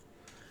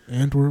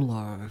And we're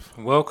live.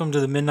 Welcome to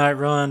the Midnight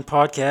Run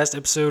podcast,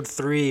 episode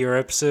 3 or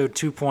episode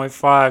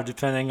 2.5,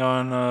 depending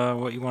on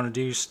what you want to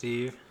do,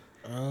 Steve.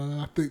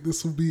 I think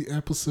this will be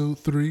episode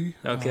 3.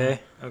 Okay.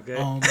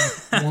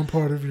 One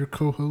part of your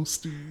co-host,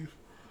 Steve.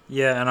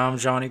 Yeah, and I'm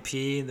Johnny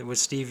P with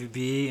Stevie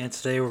B, and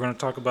today we're going to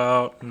talk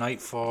about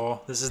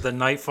Nightfall. This is the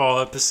Nightfall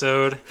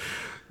episode.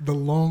 The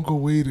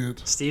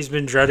long-awaited, Steve's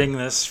been dreading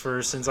this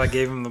since I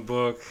gave him the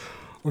book.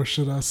 or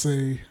should I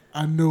say,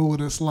 I know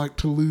what it's like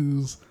to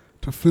lose,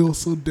 to feel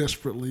so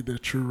desperately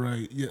that you're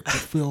right, yet to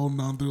feel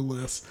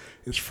nonetheless.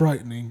 It's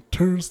frightening,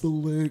 turns the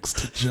legs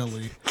to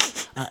jelly.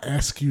 I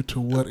ask you to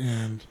what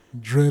end?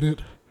 Dread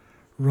it?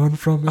 Run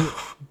from it?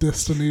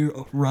 Destiny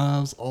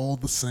arrives all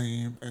the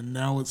same, and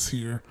now it's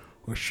here.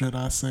 Or should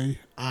I say,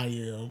 I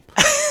am.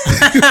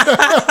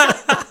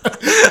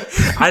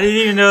 I didn't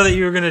even know that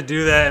you were going to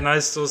do that, and I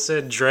still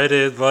said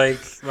dreaded, like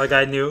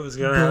I knew it was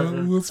going to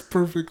happen. That was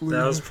perfectly.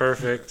 That was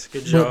perfect.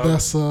 Good job. But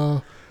that's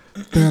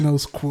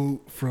Thanos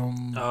quote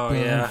from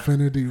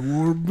Infinity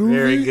War movie.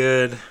 Very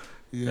good.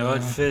 Yeah. No,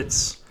 it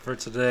fits for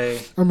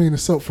today. I mean,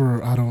 except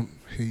for I don't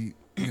hate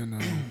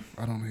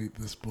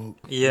this book.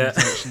 Yeah.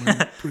 It's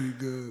actually pretty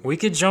good. We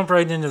could jump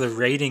right into the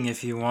rating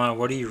if you want.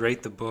 What do you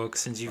rate the book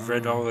since you've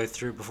read all the way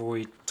through before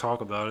we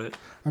talk about it?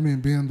 I mean,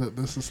 being that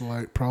this is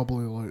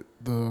probably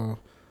the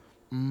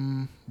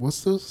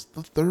what's this?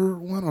 The third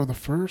one or the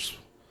first?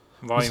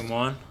 Volume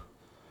 1?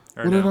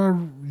 Or What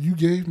no?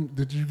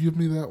 did you give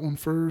me that one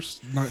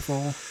first?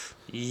 Nightfall?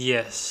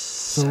 Yes.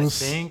 So I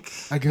think.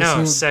 I guess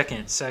no,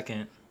 it-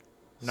 second.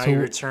 Night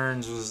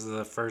Returns was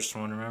the first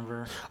one,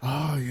 remember?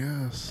 Oh,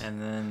 yes. And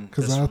then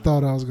Because I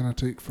thought I was going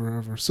to take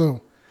forever.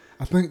 So,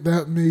 I think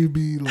that may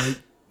be,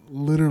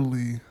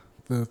 literally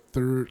the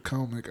third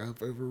comic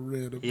I've ever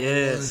read of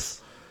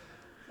yes.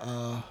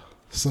 my life.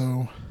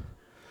 So,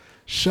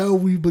 shall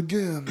we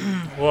begin?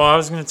 Well, I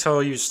was going to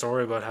tell you a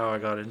story about how I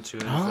got into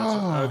it.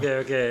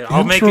 Okay.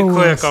 I'll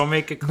Intro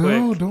make it quick.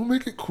 No, don't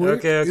make it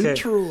quick. Okay.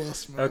 Intro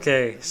us, man.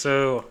 Okay,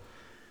 so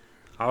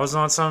I was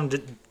on some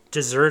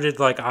deserted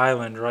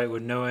island, right,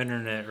 with no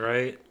internet,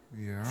 right,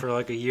 Yeah. for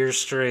a year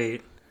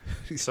straight.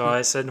 So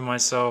I said to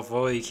myself,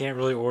 well, you can't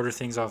really order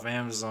things off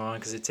Amazon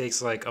because it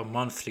takes a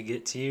month to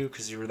get to you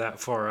because you were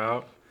that far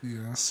out.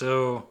 Yeah.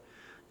 So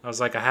I was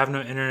like, I have no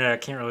internet, I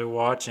can't really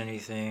watch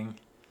anything.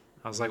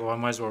 I was like, well, I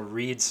might as well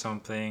read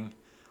something.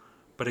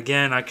 But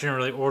again, I couldn't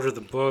really order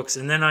the books.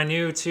 And then I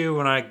knew too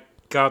when I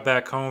got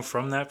back home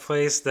from that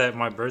place that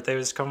my birthday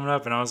was coming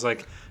up, and I was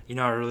like,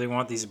 I really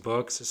want these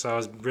books. So I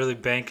was really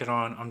banking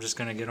on I'm just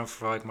gonna get them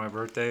for my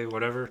birthday,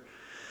 whatever.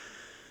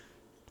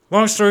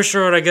 Long story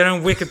short, I get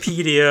on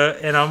Wikipedia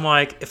and I'm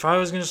like, if I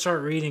was gonna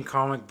start reading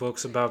comic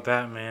books about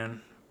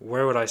Batman,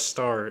 where would I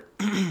start?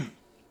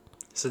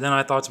 So then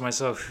I thought to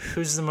myself,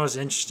 who's the most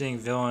interesting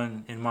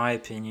villain in my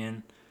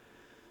opinion?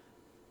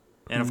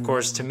 And of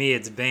course, to me,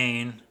 it's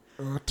Bane.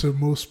 To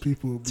most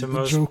people, it would be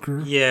the Joker.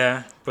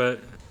 Yeah,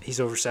 but he's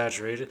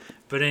oversaturated.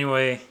 But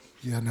anyway.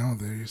 Yeah,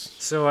 nowadays.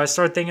 So I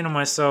started thinking to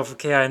myself,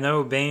 okay, I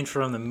know Bane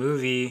from the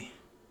movie,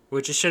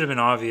 which it should have been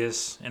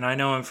obvious, and I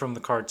know him from the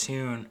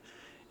cartoon,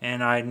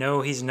 and I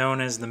know he's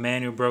known as the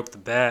man who broke the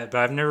bat,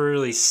 but I've never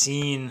really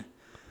seen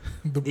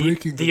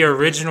the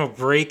original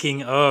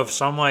breaking of.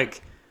 So I'm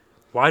like,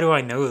 why do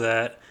I know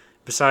that?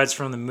 Besides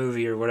from the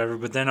movie or whatever.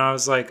 But then I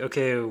was like,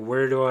 okay,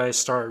 where do I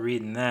start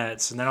reading that?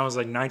 So then I was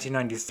like,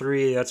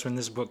 1993, that's when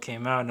this book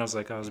came out, and I was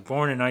like, I was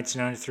born in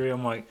 1993.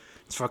 I'm like,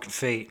 it's fucking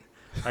fate.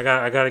 I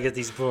got to get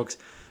these books.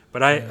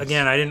 But I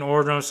didn't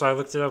order them, so I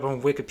looked it up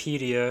on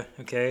Wikipedia,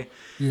 okay?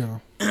 Yeah.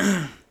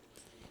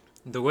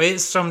 The way it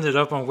summed it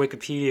up on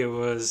Wikipedia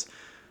was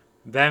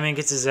Batman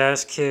gets his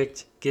ass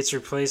kicked, gets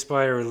replaced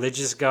by a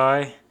religious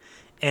guy,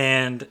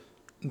 and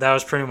that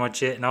was pretty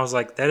much it. And I was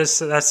like, that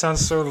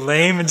sounds so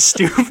lame and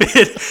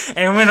stupid.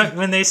 And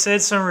when they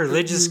said some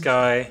religious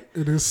guy...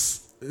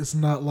 It's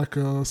not like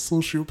a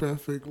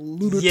sociopathic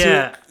lunatic.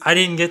 Yeah, I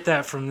didn't get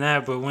that from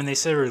that. But when they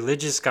said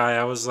religious guy,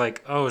 I was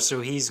like, oh,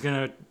 so he's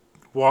going to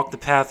walk the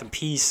path of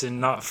peace and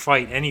not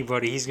fight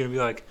anybody. He's going to be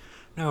like,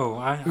 no,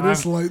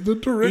 It's like the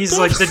direct He's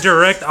like the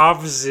direct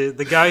opposite.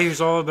 The guy who's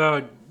all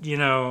about,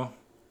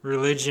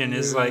 religion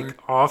is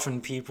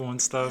offing people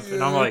and stuff. Yeah.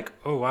 And I'm like,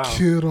 oh, wow.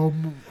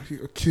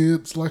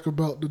 Kid's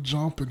about to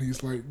jump, and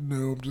he's like,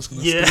 no, I'm just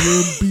going to stay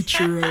here and beat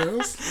your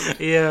ass.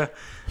 Yeah.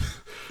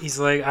 He's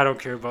like, I don't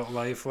care about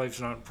life. Life's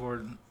not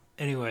important.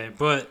 Anyway,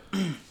 but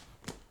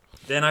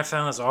then I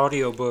found this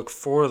audiobook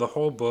for the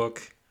whole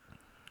book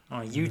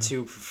on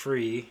YouTube for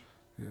free.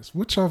 Yes,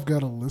 which I've got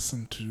to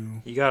listen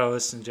to. You got to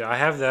listen to. I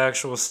have the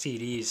actual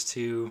CDs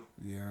too.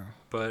 Yeah.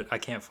 But I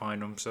can't find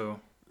them,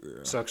 so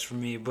sucks for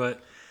me.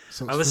 But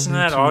I listened to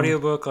that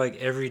audiobook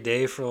every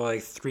day for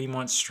 3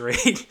 months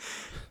straight.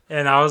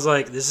 And I was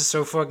like, this is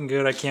so fucking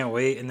good. I can't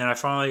wait. And then I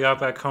finally got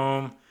back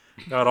home,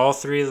 got all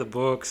 3 of the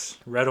books,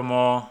 read them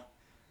all.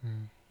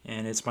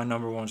 And it's my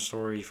number 1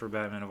 story for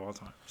Batman of all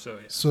time. So,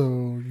 yeah.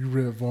 So, you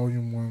read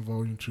Volume 1,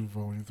 Volume 2,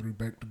 Volume 3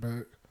 back to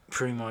back?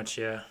 Pretty much,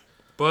 yeah.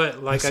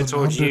 But, like I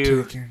told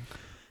you,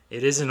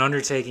 it is an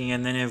undertaking.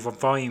 And then in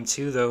volume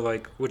 2, though,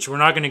 like, which we're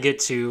not going to get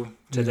to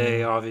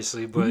today,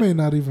 obviously, but we may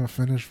not even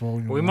finish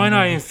volume. we 1 might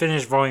not even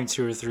finish volume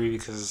 2 or 3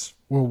 because.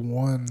 Well,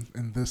 1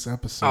 in this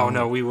episode. Oh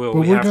no, we will.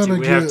 But We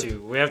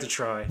have to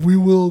try. We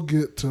will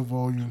get to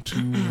volume 2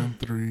 and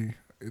 3.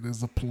 It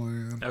is a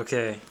plan.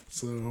 Okay.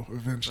 So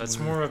eventually. That's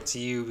more up to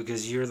you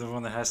because you're the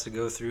one that has to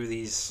go through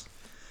these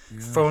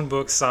phone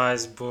book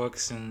size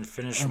books and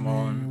finish them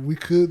all. We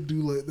could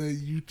do like that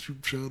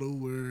YouTube channel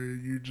where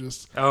you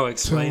just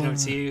explain them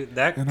to you.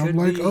 That and could I'm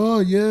like, be, oh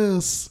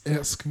yes,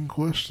 asking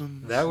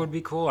questions. That would be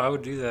cool. I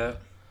would do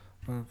that.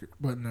 Okay,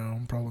 but no,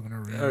 I'm probably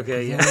gonna read.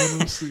 Okay, yeah. yeah, I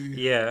wanna see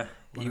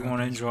you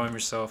want to enjoy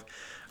yourself.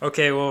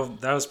 Okay, well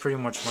that was pretty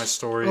much my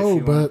story.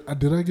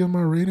 Did I give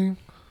my rating?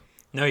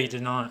 No, you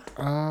did not.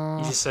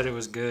 You just said it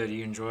was good.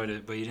 You enjoyed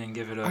it, but you didn't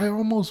give it a. I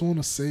almost want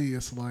to say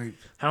it's like.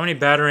 How many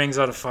batarangs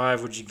out of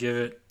 5 would you give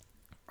it?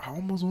 I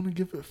almost want to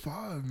give it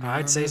 5. Man.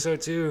 I'd say so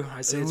too.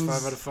 I'd say it's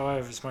 5 out of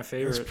 5. It's my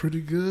favorite. It's pretty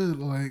good,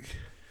 like,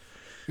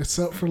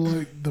 except for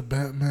like the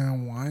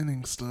Batman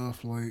whining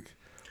stuff, like.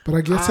 But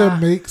I guess it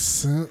makes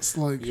sense,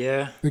 like.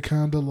 Yeah. They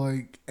kind of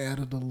like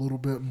added a little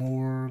bit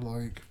more,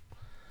 like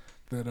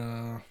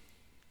that.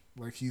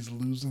 Like he's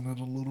losing it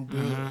a little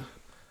bit,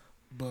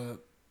 but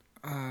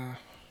I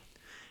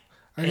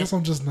guess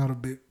I'm just not a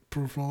big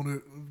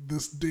proponent of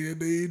this day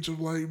and age of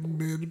like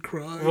men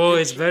crying. Well,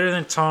 it's better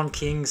than Tom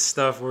King's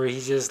stuff where he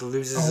just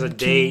loses a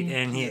date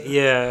and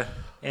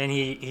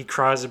he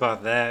cries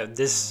about that.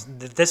 This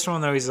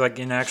one though, he's like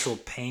in actual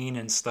pain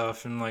and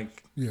stuff and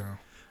like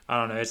I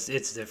don't know,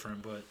 it's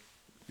different, but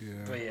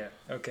yeah,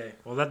 okay.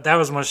 Well, that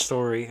was my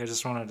story. I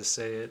just wanted to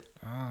say it.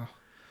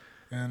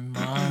 And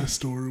my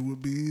story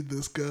would be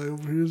this guy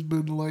over here has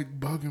been like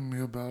bugging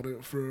me about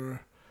it for.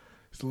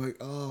 It's like,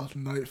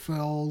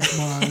 Nightfall's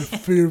my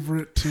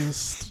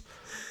favoriteest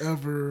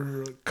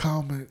ever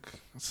comic.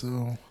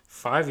 So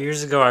 5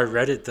 years ago, I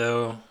read it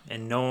though,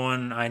 and no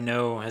one I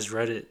know has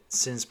read it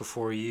since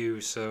before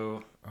you.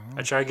 So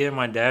I tried getting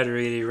my dad to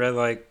read it. He read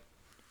like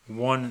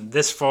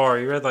this far.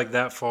 He read like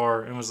that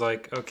far and was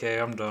like, "Okay,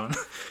 I'm done.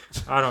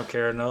 I don't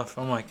care enough."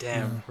 I'm like,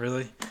 "Damn,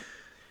 really?"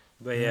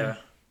 But yeah,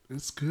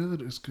 it's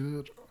good. It's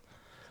good.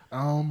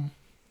 I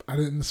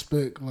didn't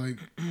expect like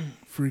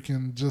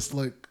freaking just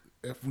like.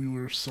 If we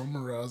were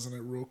summarizing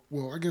it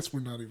I guess we're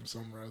not even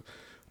summarizing,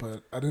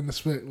 but I didn't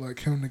expect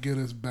like him to get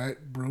his back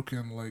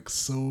broken like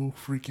so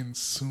freaking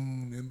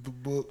soon in the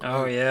book.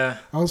 Oh like, yeah.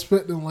 I was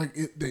expecting like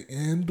it to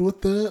end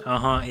with that.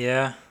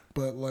 Yeah.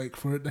 But like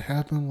for it to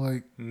happen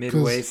like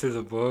midway through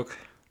the book.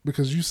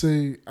 Because you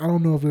say I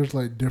don't know if there's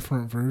like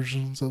different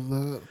versions of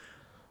that.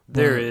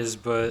 There is,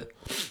 but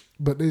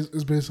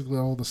it's basically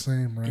all the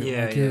same, right?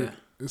 Yeah, like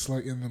it's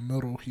like in the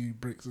middle he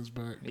breaks his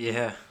back.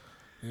 Yeah.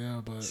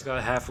 Yeah, but he's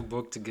got half a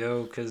book to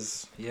go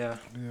because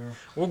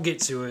we'll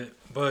get to it,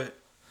 but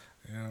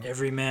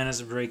every man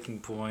has a breaking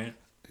point.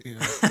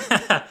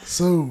 Yeah.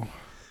 So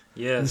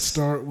yes, we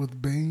start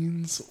with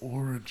Bane's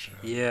origin.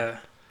 Yeah.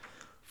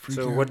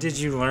 So what did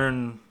you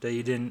learn that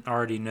you didn't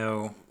already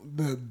know?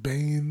 That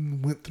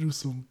Bane went through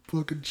some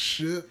fucking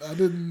shit. I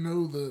didn't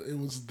know that it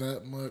was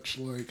that much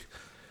like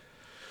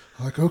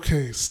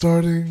okay,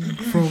 starting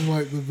from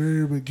like the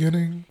very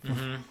beginning,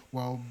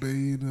 while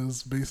Bane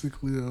is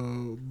basically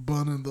a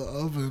bun in the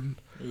oven.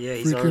 Yeah,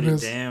 he's already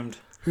damned.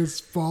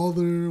 His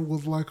father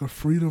was like a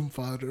freedom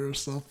fighter or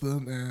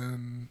something,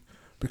 and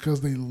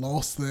because they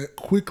lost that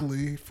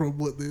quickly from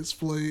what they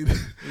explained,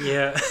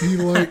 he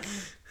like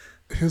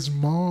his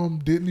mom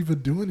didn't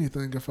even do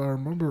anything, if I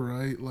remember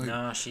right. Like,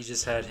 no, she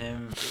just had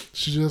him.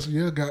 She just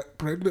got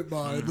pregnant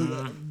by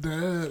the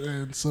dad,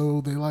 and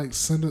so they like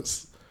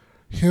sentenced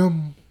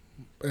him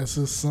as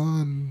his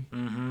son,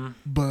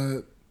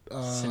 but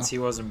since he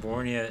wasn't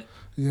born yet,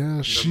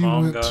 she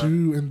went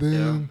too, and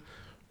then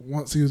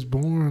once he was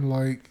born,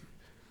 like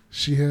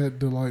she had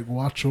to like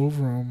watch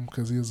over him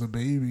because he was a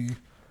baby,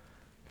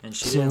 and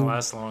she didn't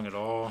last long at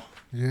all.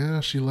 Yeah,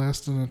 she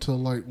lasted until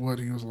like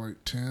he was like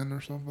 10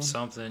 or something.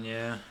 Something,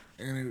 yeah.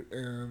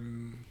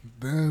 And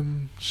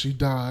then she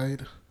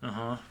died.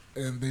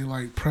 And they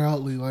like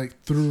proudly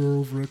like threw her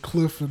over a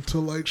cliff into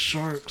like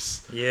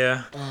sharks.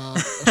 Yeah.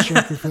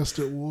 Shark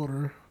infested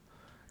water.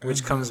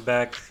 Which comes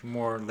back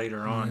more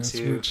later on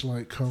too. Which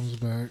like comes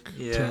back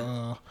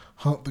to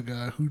hunt the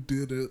guy who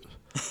did it.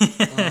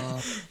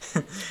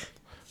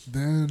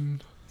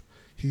 Then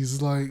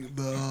he's like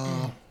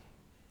the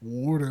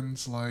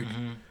warden's like,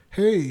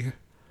 hey,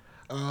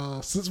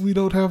 since we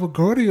don't have a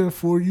guardian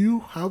for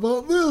you, how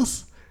about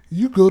this?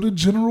 You go to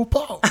General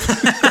Pop.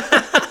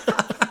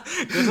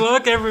 Good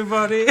luck,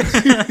 everybody.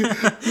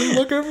 Good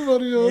luck,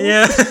 everybody else.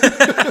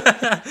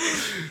 Yeah.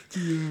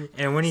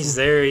 And when he's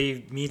there,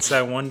 he meets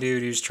that one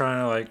dude who's trying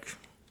to like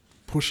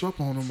push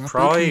up on him. I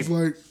think he's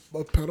like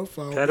a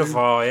pedophile.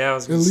 Pedophile, yeah. I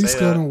was at least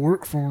gonna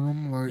work for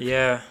him, like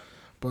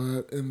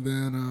But and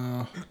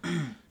then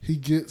he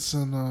gets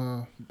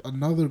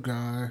another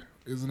guy.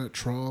 Isn't it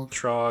Trog?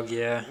 Trog,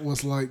 yeah.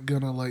 Was like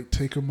gonna like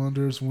take him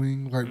under his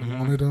wing, like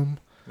wanted him.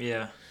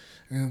 Yeah.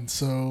 And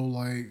so,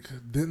 like,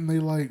 didn't they,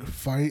 like,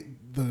 fight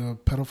the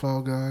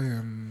pedophile guy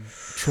and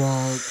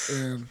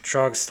Trog and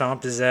Trog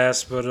stomped his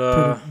ass,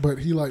 but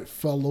he, like,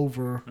 fell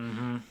over,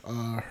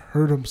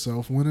 hurt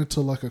himself, went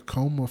into, like, a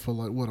coma for,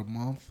 like, what, a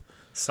month?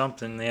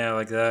 something, yeah,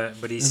 like that.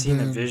 But he's And seen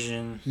a then-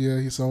 vision. Yeah,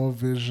 he saw a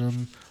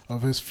vision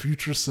of his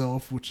future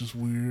self, which is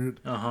weird.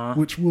 Uh-huh.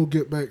 Which we'll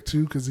get back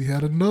to because he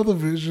had another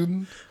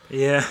vision.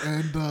 Yeah.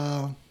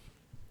 And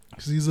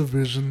he sees a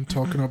vision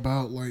talking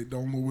about, like, the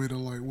only way to,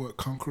 like,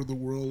 conquer the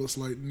world is,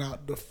 like,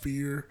 not to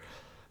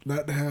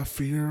have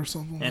fear or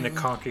something And to like that.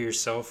 conquer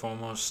yourself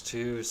almost,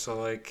 too. So,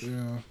 like,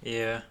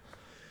 yeah.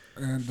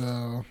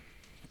 And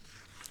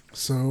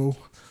so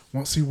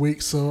once he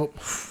wakes up,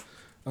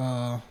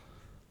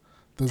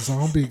 the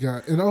zombie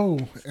guy,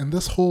 and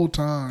this whole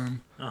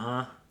time,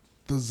 Uh-huh.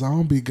 the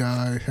zombie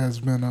guy has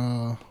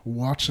been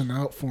watching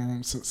out for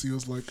him since he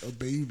was like a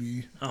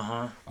baby.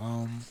 Uh-huh.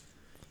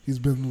 He's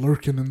been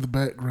lurking in the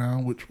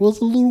background, which was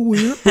a little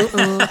weird, but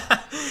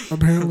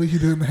apparently he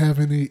didn't have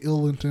any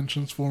ill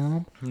intentions for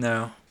him.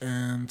 No.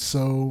 And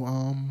so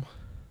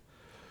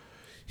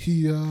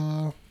he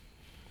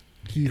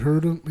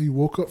heard him. He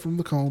woke up from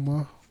the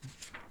coma,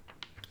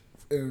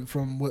 and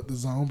from what the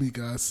zombie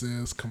guy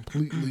says,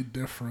 completely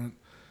different.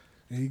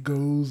 And he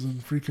goes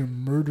and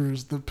freaking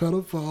murders the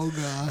pedophile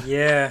guy.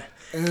 Yeah.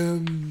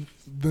 And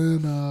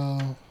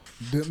then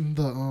didn't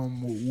the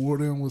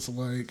warden was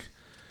like,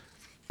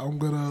 I'm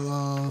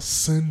gonna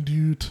send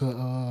you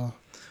to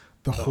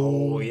the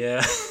hole. Oh,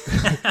 yeah.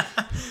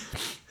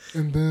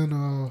 And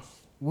then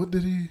what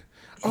did he?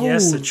 He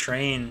has to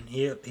train.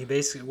 He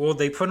basically, well,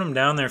 they put him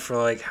down there for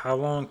like how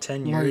long?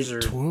 10 years like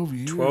or 12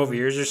 years. 12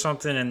 years or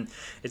something. And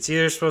it's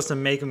either supposed to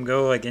make him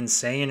go like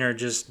insane or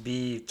just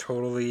be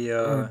totally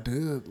Or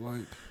dead,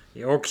 like.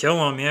 or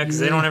kill him. Yeah, because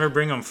they Yeah. don't ever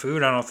bring him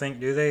food. I don't think,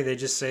 do they? They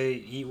just say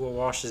eat what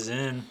washes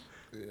in.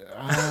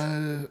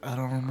 I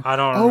don't remember. I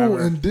don't Oh,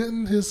 remember. and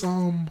didn't his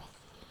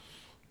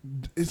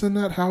isn't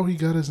that how he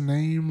got his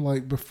name?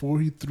 Like before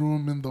he threw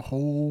him in the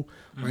hole,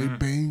 like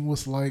Bane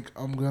was like,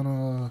 I'm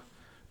gonna.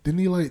 Didn't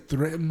he like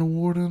threaten the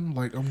warden?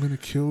 Like, I'm gonna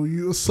kill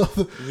you or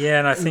something. Yeah,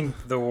 and I think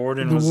the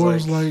warden The was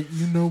warden's like, like,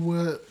 you know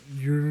what?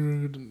 Your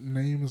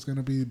name is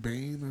gonna be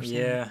Bane or something.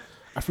 yeah,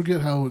 I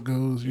forget how it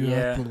goes. You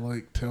Yeah. have to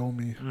like tell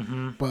me.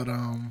 mm-hmm, But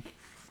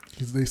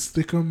they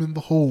stick him in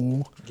the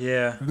hole.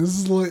 yeah, And this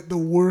is like the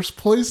worst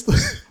place.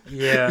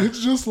 yeah.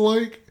 It's just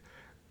like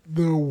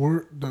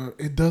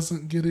it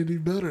doesn't get any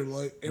better.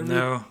 Like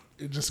No.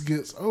 it just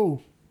gets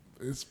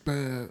it's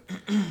bad.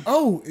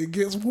 It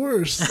gets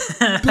worse.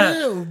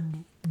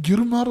 Damn, get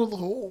him out of the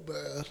hole,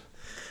 bad.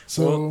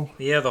 So Well,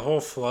 yeah, the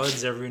whole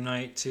floods every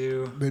night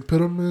too. they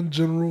put him in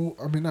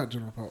not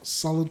general pop,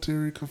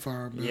 solitary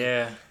confinement.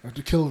 Yeah,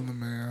 After killing the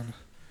man,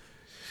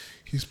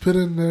 he's put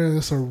in there.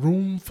 There's a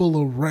room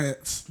full of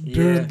rats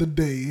during Yeah. the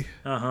day,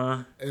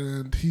 uh-huh.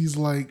 and he's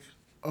like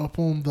up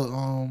on the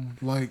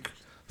like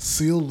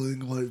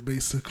ceiling, like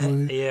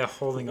basically. Yeah,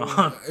 holding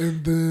on.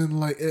 And then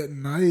like at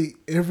night,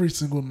 every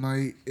single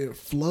night it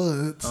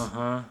floods.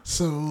 Uh-huh.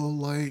 So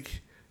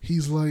like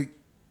he's like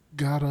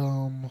got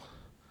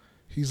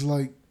he's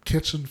like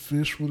catching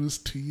fish with his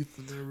teeth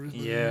and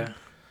everything. Yeah,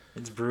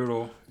 it's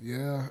brutal.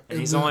 Yeah. And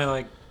he's then- only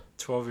like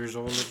 12 years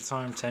old at the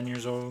time, 10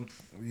 years old.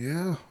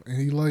 Yeah.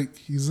 And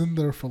he's in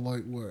there for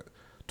like what,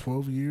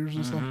 12 years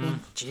or something?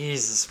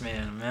 Jesus,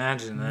 man,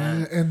 imagine that.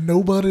 Man, and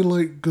nobody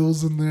like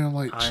goes in there and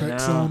like I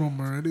checks know. on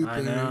him or anything.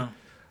 I know.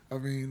 I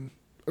mean,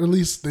 or at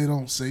least they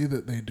don't say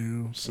that they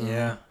do. So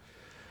Yeah.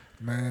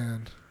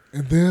 man.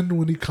 And then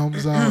when he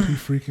comes out, he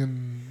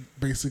freaking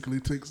basically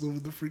takes over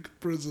the freaking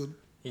prison.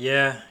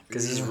 Yeah,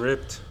 because he's Yeah.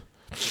 ripped.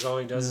 'Cause all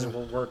he does is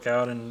work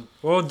out and...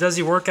 Well, does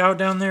he work out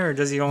down there or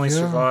does he only Yeah.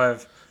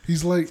 survive?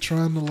 He's like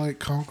trying to like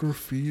conquer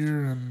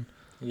fear, and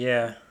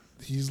Yeah.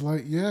 he's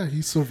like,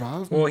 he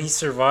survived. Well, he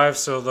survived,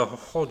 so the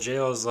whole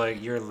jail is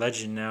like, you're a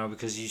legend now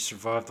because you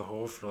survived the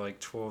hole for like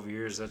 12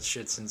 years. That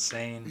shit's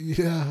insane.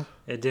 Yeah.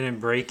 It didn't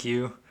break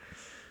you.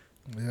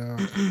 Yeah.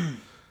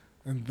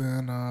 And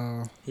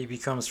then He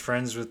becomes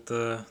friends with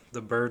the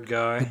bird the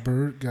guy.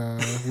 Bird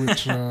guy,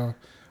 which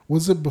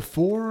was it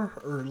before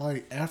or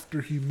like after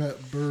he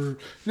met Bird?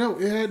 No,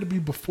 it had to be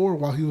before,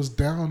 while he was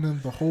down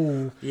in the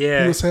hole.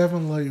 Yeah. He was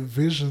having like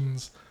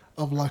visions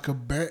of like a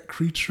bat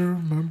creature,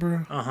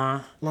 remember?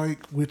 Uh-huh.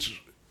 Like,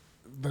 which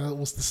that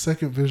was the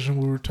second vision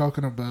we were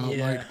talking about.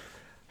 Yeah. Like,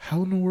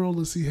 how in the world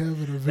is he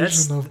having a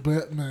That's- vision of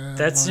Batman?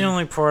 That's the Like,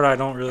 only part I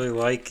don't really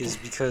like is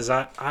because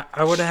I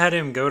would have had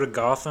him go to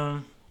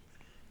Gotham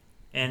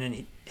and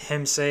then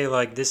him say,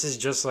 like, this is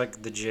just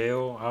like the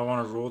jail. I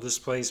want to rule this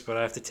place, but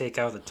I have to take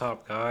out the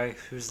top guy.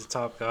 Who's the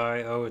top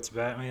guy? Oh, it's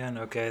Batman?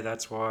 Okay,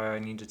 that's why I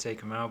need to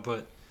take him out.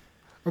 But,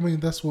 I mean,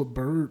 that's what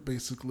Bird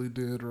basically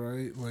did,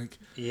 right? Like,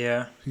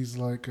 yeah. he's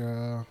like,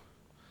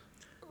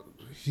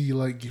 he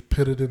like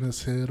put it in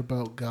his head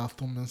about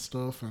Gotham and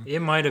stuff. And It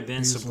might have been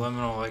He's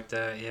subliminal like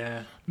that,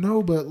 yeah.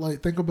 no, but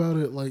like, think about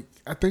it. Like,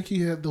 I think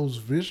he had those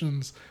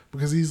visions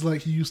because he's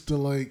like, he used to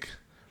like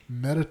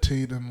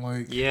meditate and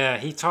like. Yeah,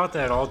 he taught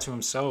that all to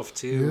himself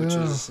too, which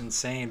Yeah. is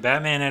insane.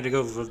 Batman had to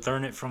go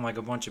learn it from like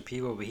a bunch of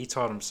people, but he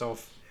taught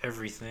himself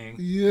everything.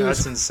 Yes.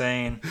 That's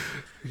insane.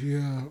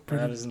 Yeah,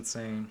 That is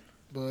insane.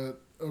 But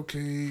okay,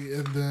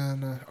 and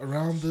then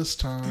around this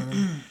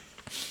time,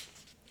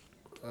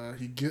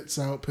 he gets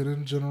out, put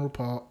in General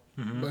Pop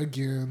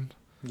again.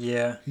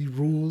 Yeah. He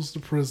rules the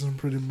prison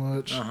pretty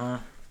much Uh-huh.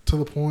 to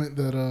the point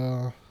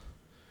that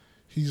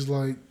he's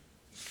like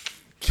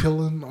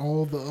killing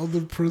all the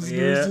other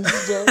prisoners and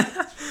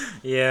stuff.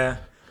 Yeah.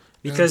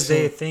 Because so-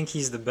 they think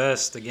he's the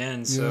best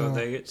again, so Yeah.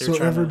 they're So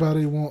trying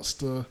everybody wants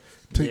to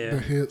take Yeah. the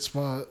head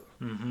spot.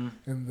 to... Mm-hmm.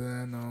 And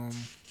then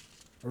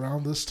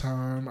around this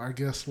time, I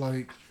guess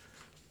like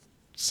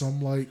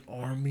some like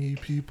army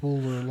people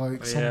or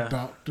like some Yeah.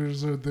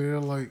 doctors are there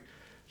like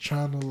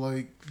trying to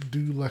like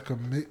do like a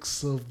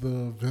mix of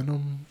the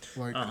venom,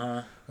 like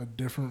Uh-huh. a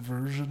different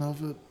version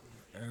of it.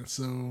 And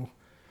so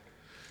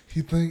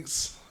he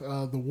thinks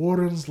the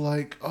warden's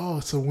like, oh,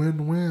 it's a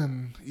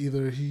win-win.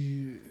 Either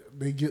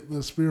they get the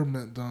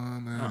experiment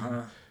done and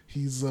Uh-huh.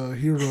 he's a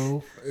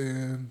hero,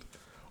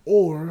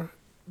 or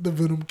the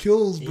venom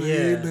kills Bane Yeah,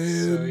 and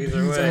so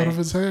either he's way. out of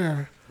his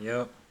hair.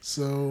 Yep.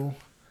 So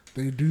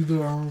they do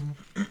the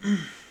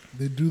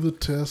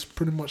test.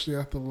 Pretty much they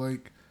have to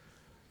like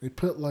they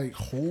put like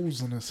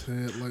holes in his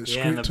head, like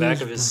Yeah, in the to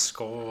back of his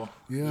skull.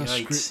 yeah,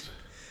 Yikes.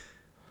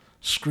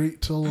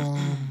 straight to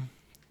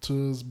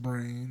his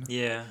brain.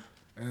 Yeah.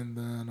 And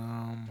then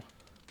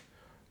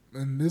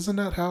and isn't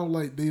that how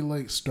like they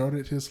like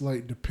started his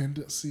like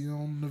dependency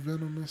on the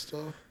venom and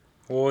stuff?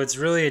 Well, it's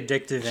really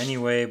addictive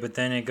anyway, but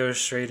then it goes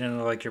straight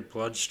into like your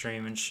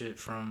bloodstream and shit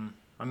from...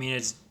 I mean,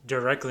 it's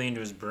directly into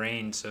his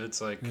brain, so it's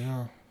like...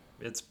 Yeah.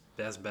 That's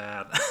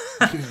bad.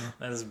 Yeah.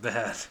 That is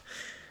bad.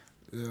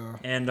 Yeah.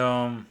 And,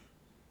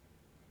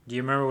 do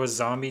you remember what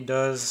Zombie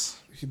does?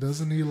 He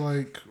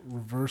like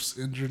reverse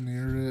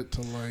engineer it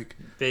to like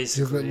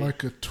Basically. give it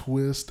like a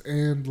twist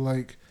and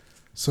like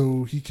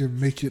so he can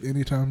make it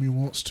anytime he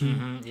wants to.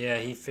 Mhm. Yeah,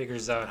 he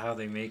figures out how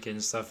they make it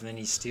and stuff, and then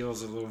he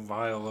steals a little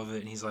vial of it,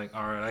 and he's like,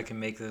 alright, I can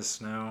make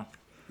this now.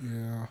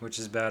 Yeah. Which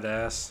is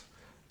badass.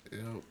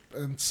 Yep.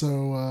 And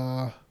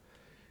so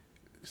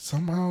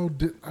somehow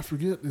I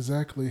forget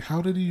exactly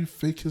how did he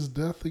fake his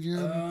death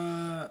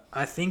again?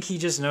 I think he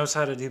just knows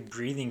how to do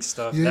breathing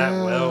stuff Yeah.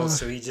 that well,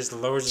 so he just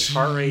lowers his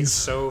heart rate Jeez.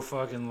 so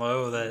fucking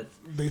low that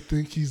They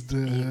think he's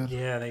dead.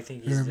 yeah, they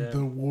think he's And dead.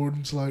 the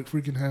warden's like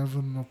freaking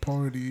having a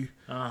party,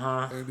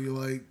 Uh-huh. and he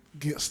like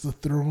gets to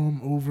throw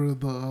him over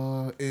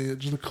the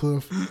edge of the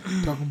cliff,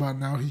 talking about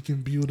now he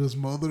can be with his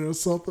mother or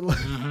something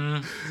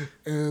like,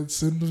 and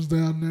send him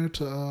down there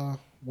to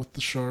with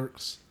the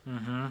sharks.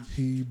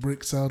 He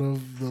breaks out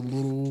of the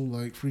little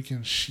like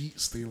freaking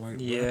sheets they like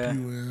Yeah. wrap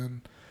you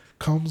in,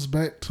 comes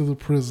back to the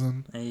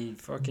prison, And he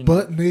fucking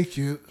butt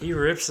naked. he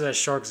rips that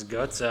shark's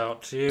guts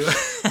out too.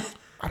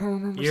 I don't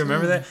remember. You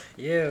remember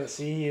seeing that? Yeah,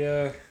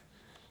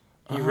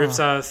 see he rips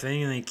out a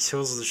thing and he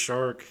kills the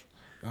shark.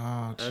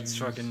 Ah, That's jeez.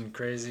 fucking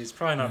crazy. It's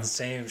probably not Yeah. the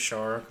same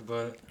shark,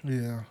 but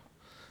Yeah,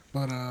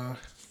 but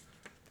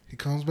he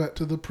comes back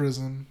to the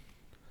prison,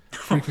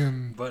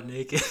 freaking butt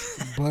naked.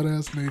 butt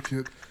ass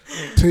naked,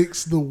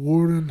 takes the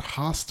warden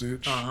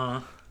hostage.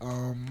 Uh-huh.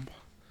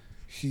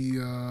 He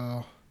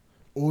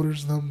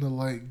orders them to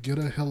like get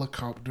a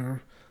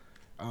helicopter.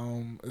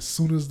 As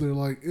soon as they're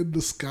like in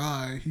the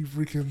sky, he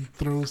freaking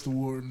throws the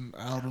warden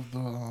out of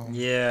the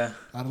Yeah.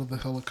 out of the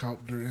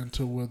helicopter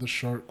into where the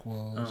shark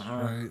was,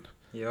 Uh-huh. right?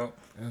 Yep.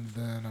 And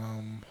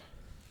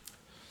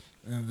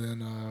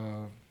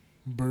then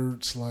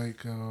Bird's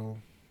like,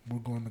 we're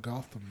going to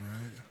Gotham,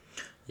 right?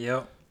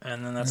 Yep.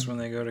 And then that's when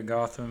they go to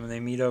Gotham and they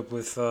meet up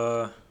with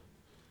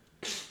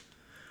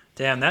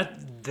damn,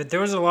 there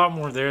was a lot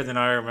more there than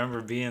I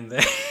remember being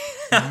there.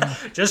 Yeah.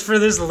 Just for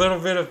this little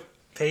bit of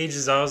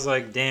pages, I was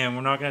like, damn,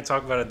 we're not going to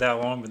talk about it that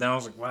long. But then I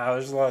was like, wow,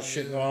 there's a lot of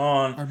shit going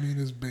on. I mean,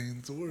 it's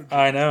Bane's origin.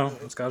 I know.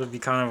 It's got to be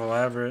kind of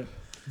elaborate.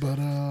 But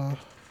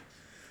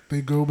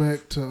they go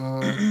back to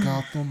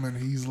Gotham, and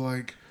he's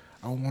like,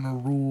 I want to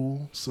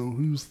rule, so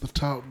who's the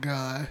top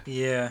guy?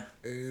 Yeah.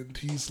 And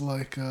he's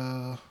like,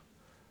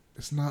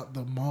 it's not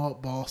the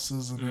mob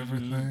bosses and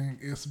everything,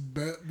 it's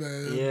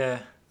Batman. Yeah.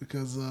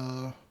 Because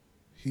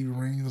he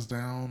rains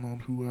down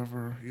on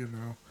whoever,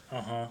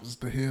 Uh-huh. is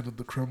the head of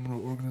the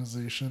criminal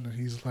organization, and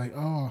he's like,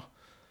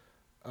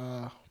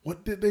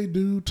 what did they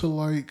do to,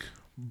 like,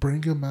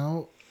 bring him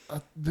out?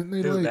 Didn't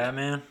they, Who, like...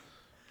 Batman?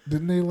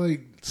 Didn't they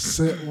like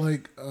set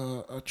like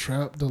a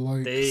trap to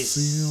like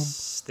see him?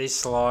 They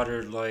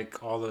slaughtered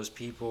like all those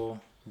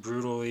people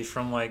brutally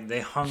from like they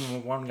hung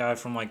one guy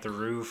from like the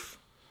roof,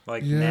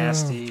 like Yeah.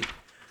 nasty,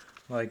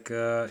 like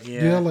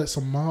Yeah, like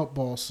some mob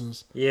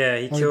bosses. yeah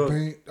he Like killed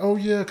Bane. Oh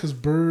yeah, because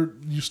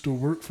Bird used to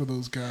work for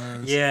those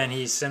guys. yeah, and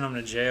he sent them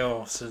to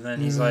jail. So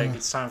then he's like, Yeah.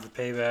 it's time for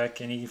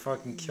payback, and he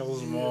fucking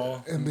kills them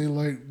all. And they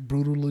like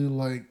brutally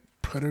like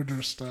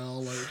Predator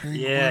style, like hang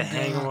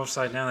Hang him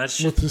upside down. That with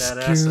shit's his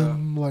badass though.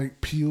 skin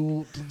like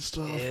peeled and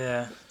stuff.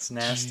 Yeah, it's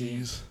nasty.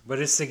 Jeez. But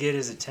it's to get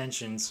his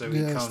attention, so he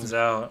Yeah, it's comes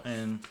out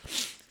and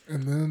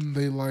And then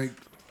they like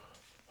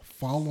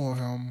follow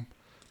him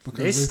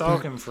because They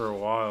stalk him for a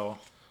while.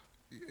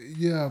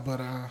 Yeah, but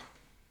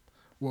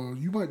well,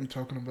 you might be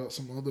talking about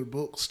some other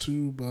books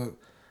too, but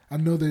I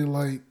know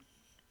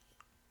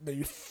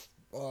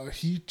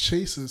he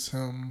chases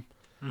him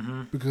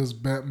because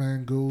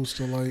Batman goes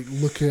to like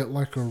look at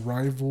like a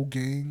rival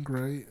gang,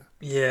 right?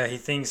 Yeah, he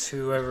thinks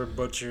whoever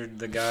butchered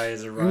the guy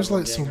is a rival. It was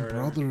like gang some or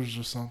whatever. brothers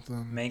or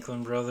something.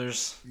 Manklin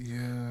brothers.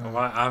 Yeah. Oh,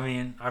 I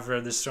mean, I've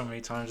read this so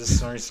many times. This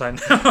story I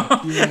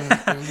know.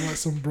 Yeah, it was like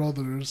some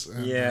brothers.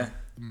 And, yeah.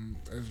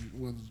 It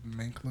was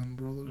Manklin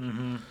brothers.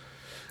 Mm-hmm.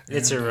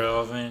 It's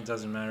irrelevant. It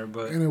doesn't matter.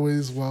 But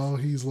anyways, while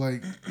he's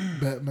like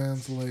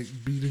Batman's like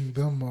beating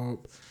them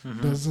up,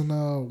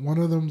 doesn't one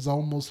of them's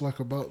almost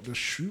like about to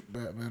shoot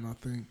Batman, I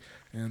think,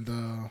 and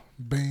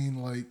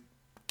Bane like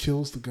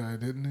kills the guy,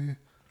 didn't he?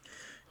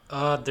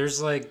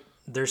 There's like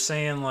they're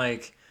saying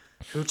like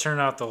who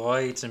turned out the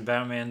lights, and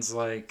Batman's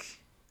like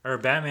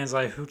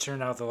who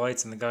turned out the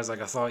lights, and the guy's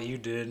like I thought you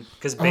did,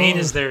 because Bane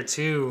is there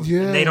too,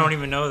 yeah. And they don't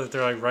even know that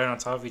they're like right on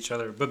top of each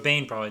other, but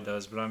Bane probably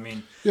does. But I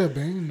mean, yeah,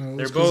 Bane knows.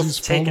 They're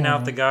both taking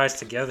out the guys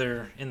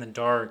together in the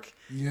dark,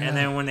 and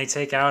then when they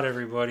take out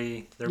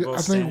everybody, they're both.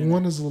 I think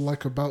one is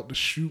like about to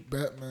shoot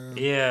Batman.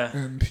 Yeah,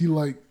 and he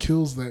like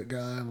kills that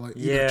guy, like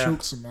either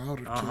chokes him out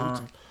or kills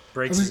him,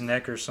 breaks his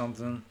neck or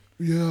something.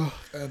 Yeah,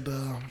 and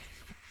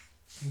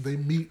they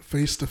meet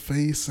face to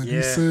face, and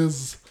he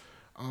says,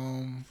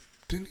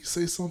 didn't he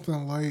say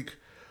something like,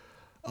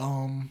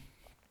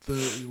 the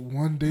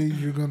one day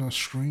you're gonna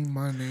scream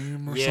my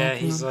name or something? Yeah,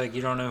 he's like,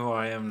 you don't know who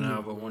I am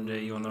now, but one day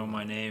you'll know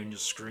my name and you'll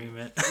scream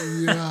it.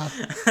 Yeah,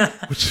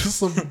 which is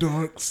some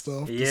dark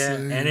stuff. Yeah,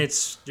 to say. And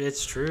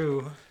it's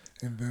true.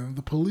 And then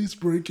the police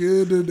break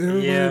in and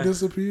everybody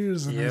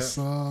disappears, and it's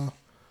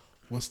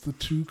what's the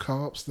two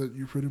cops that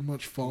you pretty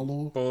much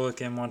follow? Bullock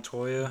and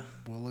Montoya.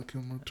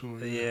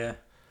 Yeah,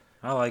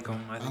 I like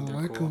them. I think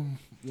like cool. them.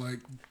 Like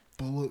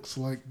Bullock's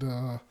like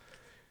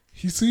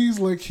he seems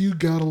like he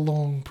got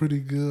along pretty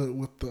good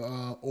with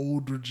the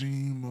old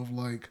regime of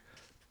like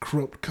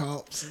corrupt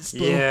cops and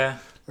stuff. Yeah,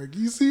 like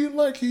he seems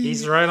like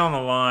he's right on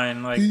the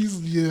line. Like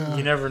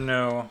you never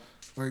know.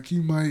 Like he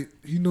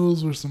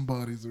knows where some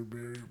bodies are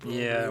buried.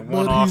 Probably. Yeah,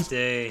 one off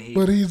day.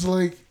 But he's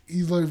like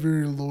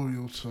very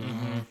loyal to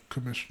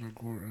Commissioner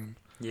Gordon.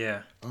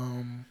 Yeah.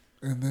 And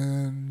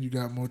then you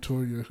got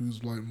Montoya,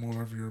 who's like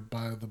more of your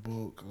by the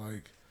book.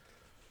 Like,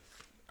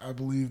 I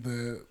believe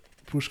that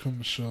push come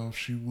to shove,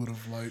 she would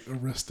have like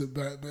arrested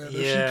Batman if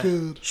she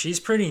could. She's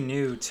pretty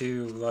new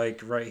too.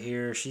 Like right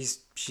here, she's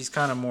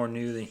kind of more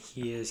new than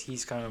he is.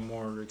 He's kind of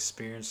more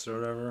experienced or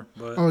whatever.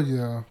 But oh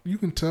yeah, you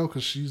can tell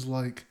because she's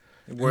like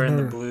wearing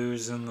the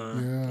blues and the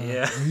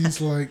And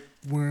he's like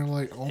wearing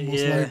like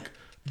almost like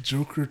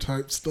Joker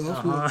type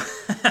stuff,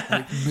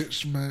 like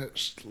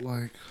mismatched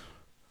like.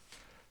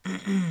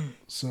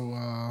 So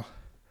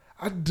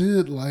I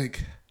did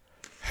like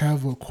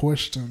have a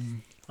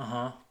question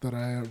that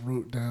I had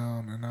wrote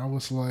down, and I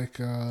was like,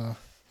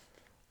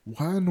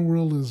 why in the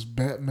world is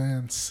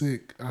Batman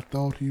sick? I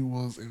thought he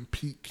was in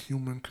peak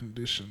human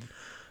condition.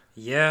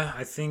 Yeah,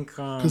 I think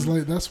because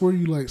like that's where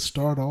you like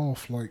start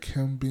off, like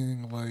him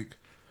being like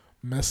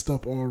messed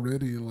up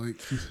already.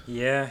 Like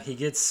he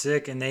gets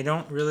sick, and they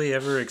don't really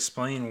ever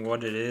explain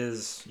what it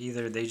is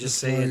either. They just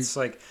say like, it's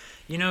like.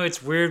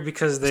 It's weird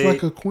because it's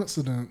like a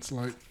coincidence,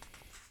 like.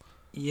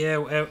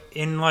 Yeah,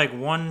 in like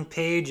one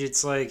page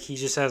it's like he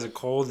just has a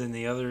cold, and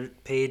the other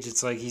page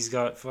it's like he's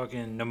got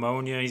fucking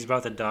pneumonia, he's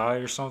about to die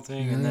or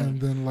something,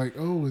 and then like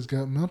he's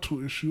got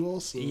mental issue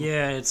also.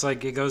 Yeah, it's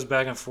like it goes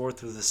back and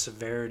forth with the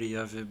severity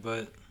of it,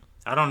 but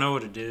I don't know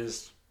what it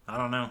is. I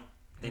don't know.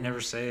 They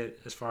never say it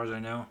as far as I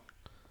know.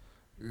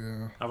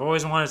 Yeah. I've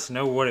always wanted to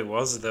know what it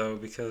was though,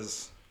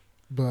 because.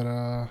 But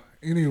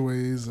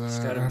anyways, he's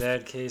got a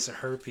bad case of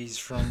herpes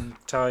from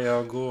Talia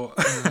al Ghul.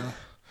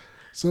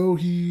 So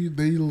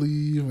they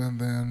leave, and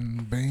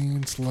then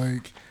Bane's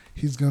like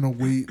he's gonna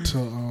wait to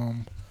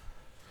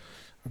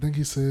I think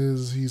he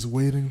says he's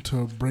waiting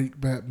to break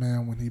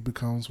Batman when he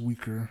becomes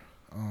weaker.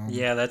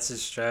 Yeah, that's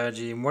his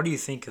strategy. And what do you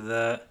think of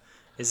that?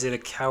 Is it a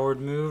coward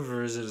move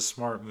or is it a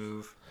smart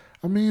move?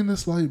 I mean,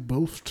 it's like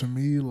both to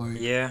me.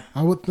 Like,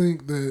 I would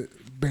think that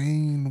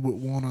Bane would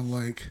want to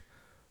like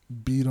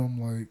beat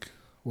him. Like,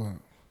 what?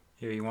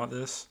 Here, you want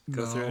this?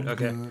 Go through it.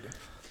 Okay.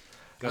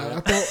 Go ahead.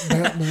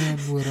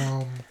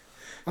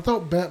 I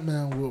thought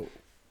Batman would.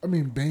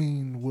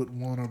 Bane would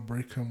want to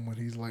break him when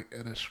he's like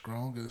at his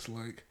strongest.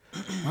 Like,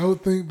 I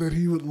would think that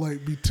he would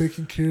like be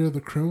taking care of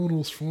the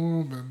criminals for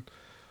him, and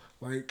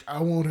like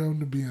I want him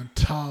to be in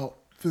top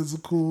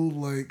physical,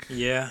 like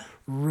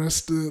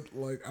rested.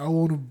 Like I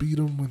want to beat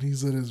him when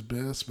he's at his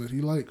best, but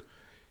he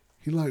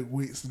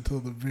waits until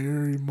the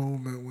very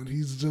moment when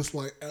he's just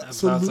like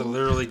absolutely about to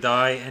literally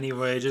die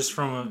anyway, just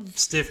from a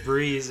stiff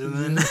breeze, and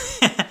then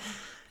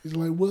he's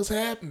like, "What's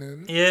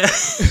happening?" Yeah.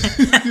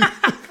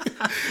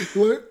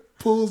 Like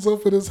pulls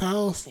up at his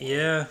house.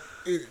 Yeah.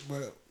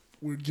 But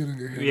we're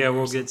getting ahead. Yeah,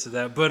 we'll get to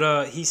that.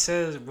 But he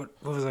says, what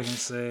was I gonna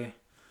say?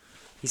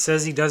 He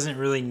says he doesn't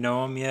really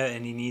know him yet,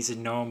 and he needs to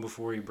know him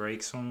before he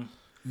breaks him.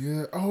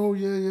 Yeah. Oh,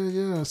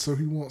 yeah. So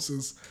he wants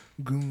his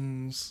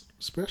goons,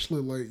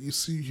 especially like you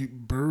see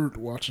Bird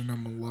watching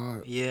him a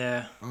lot.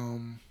 Yeah.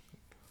 Um,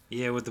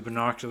 Yeah, with the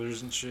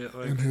binoculars and shit.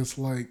 and Like, his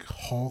like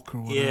Hawk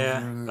or whatever.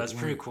 yeah, that's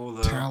pretty like, cool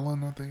though.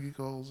 Talon, I think he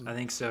calls it. I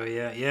think so.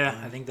 Yeah, yeah.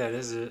 I think that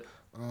is it.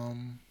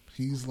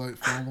 He's like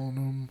following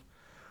him.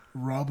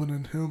 Robin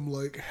and him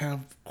like have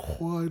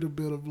quite a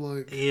bit of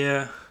like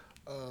Yeah.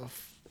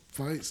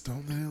 fights,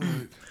 don't they?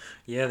 Like,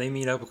 Yeah, they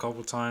meet up a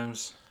couple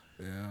times.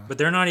 yeah. But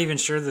they're not even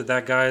sure that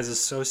that guy is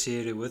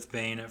associated with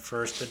Bane at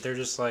first. But they're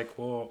just like,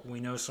 well, we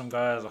know some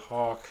guy has a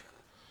hawk.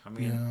 I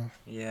mean,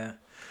 yeah.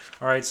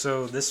 All right,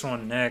 so this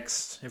one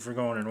next, if we're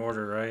going in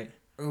order, right?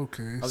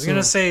 Okay. I was going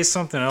to say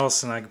something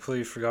else and I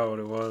completely forgot what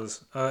it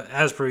was,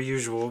 as per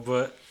usual.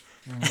 But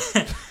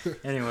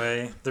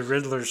anyway, the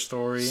Riddler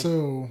story.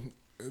 So,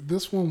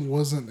 this one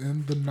wasn't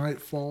in the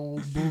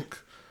Nightfall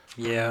book.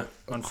 Yeah,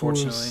 Of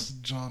unfortunately. course,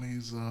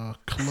 Johnny's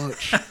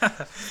clutch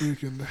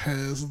freaking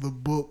has the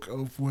book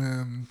of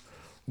when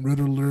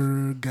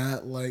Riddler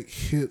got like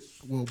hit.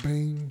 Well,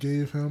 Bane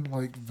gave him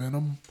like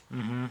venom,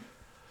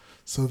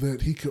 so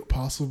that he could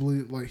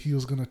possibly like he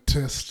was gonna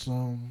test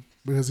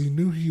because he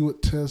knew he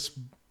would test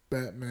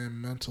Batman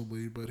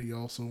mentally, but he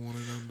also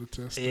wanted him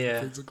to test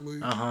him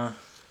physically.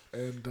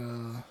 And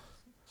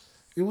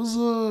it was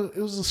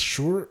a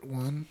short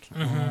one.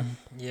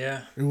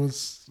 Yeah. It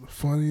was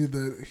funny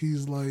that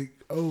he's like,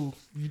 "Oh,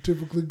 you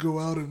typically go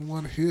out in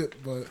one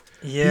hit," but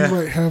Yeah. he's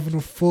like having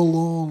a full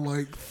on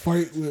like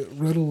fight with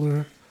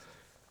Riddler,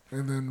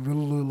 and then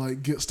Riddler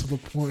like gets to the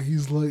point.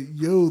 He's like,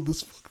 "Yo,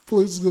 this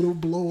place is gonna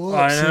blow up."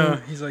 I know.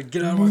 So He's like,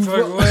 get out of my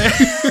fucking way.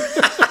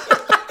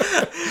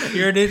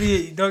 You're an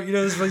idiot. Don't you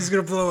know this place is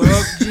gonna blow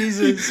up?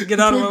 Jesus, get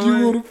out of my you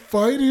way. want to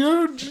fight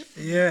here?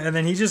 Yeah, and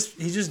then he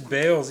just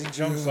bails. He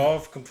jumps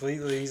off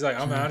completely. He's like,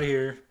 I'm out of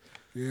here.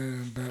 Yeah,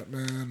 and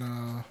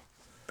Batman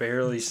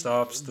Barely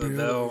stops the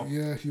bell.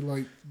 Yeah, he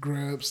like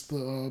grabs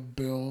the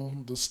bell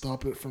to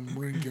stop it from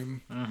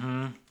ringing.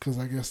 Because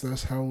I guess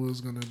that's how it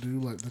was gonna do,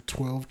 like the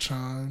 12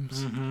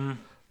 chimes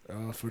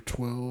for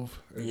 12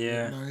 at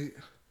midnight.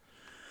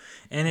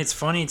 And it's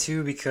funny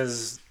too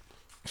because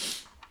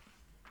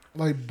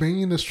like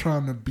Bane is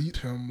trying to beat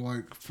him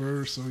like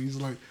first, so he's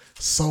like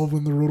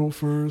solving the riddle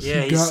first.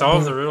 he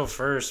solved the riddle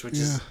first, which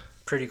is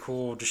pretty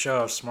cool to show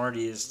how smart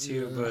he is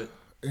too. But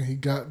and he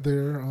got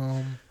there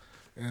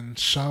and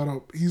shot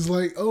up. He's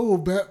like, "Oh,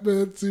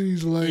 Batman too."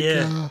 He's like,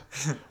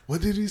 what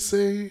did he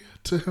say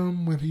to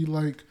him when he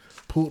like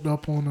pulled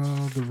up on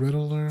the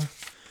Riddler?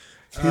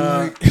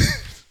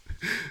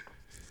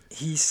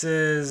 He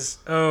says,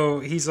 "Oh,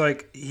 he's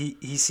like he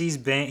sees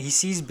Bane. He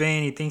sees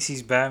Bane. He thinks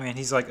he's Batman.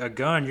 He's like, a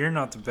gun. You're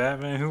not the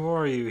Batman. Who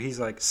are you?" He's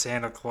like,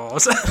 Santa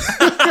Claus.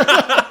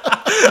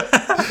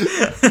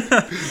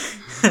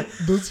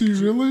 Does he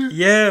really?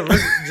 Yeah, look,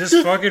 just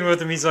fucking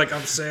with him. He's like,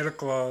 I'm Santa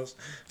Claus.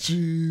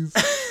 Jeez.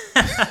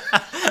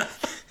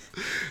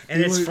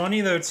 And it's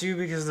funny though too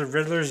because the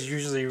Riddler's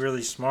usually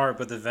really smart,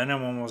 but the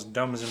Venom almost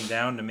dumbs him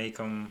down to make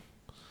him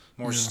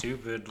more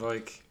stupid.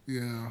 Like,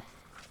 yeah.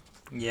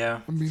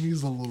 I mean,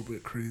 he's a little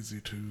bit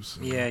crazy too.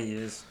 So. Yeah, he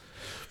is.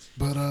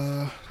 But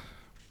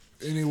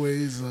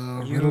anyways,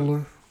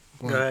 Riddler.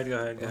 Go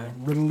ahead.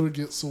 Riddler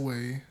gets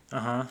away.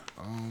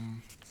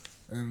 And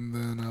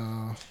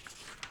then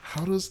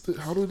how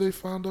do they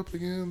find up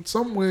again?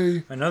 Some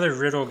way another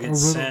riddle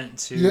gets sent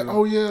to. Yeah.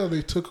 Oh yeah.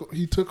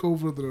 He took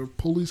over the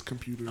police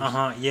computers.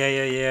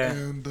 Yeah.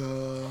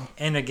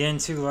 And again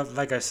too,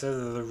 like I said,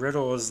 the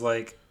riddle is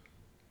like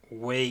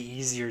way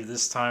easier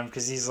this time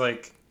because he's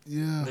like.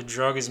 Yeah. The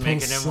drug is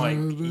making him like,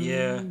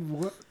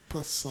 What?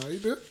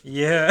 Poseidon?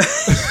 Yeah.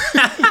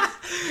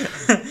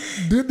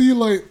 Didn't he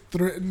like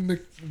threaten the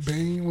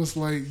Bane was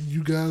like,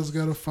 you guys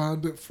gotta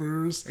find it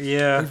first?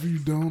 Yeah. If you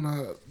don't,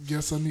 I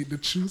guess I need to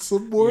choose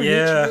some more.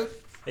 Yeah.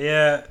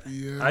 Yeah.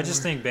 I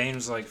just think Bane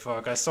was like,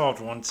 fuck, I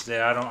solved one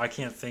today. I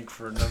can't think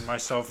for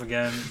myself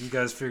again. You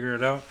guys figure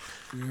it out.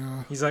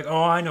 Yeah. He's like,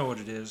 oh, I know what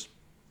it is.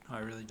 I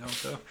really don't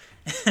though.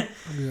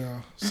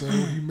 Yeah. So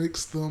he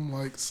makes them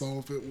like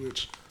solve it,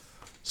 which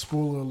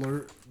spoiler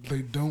alert,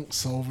 they don't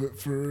solve it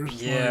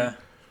first. Yeah. Like,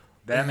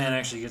 Batman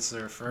actually gets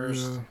there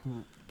first. Yeah.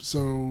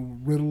 So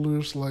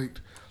Riddler's like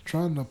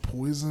trying to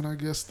poison, I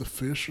guess, the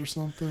fish or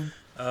something.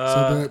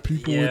 So that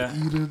people would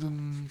eat it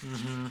and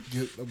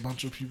get a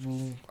bunch of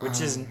people. Which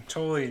is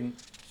totally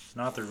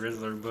not the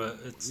Riddler, but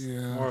it's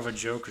more of a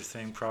Joker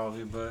thing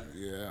probably. But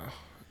yeah.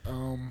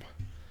 And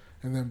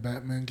then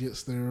Batman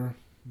gets there.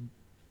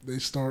 They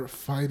start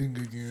fighting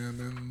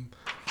again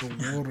in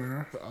the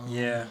water.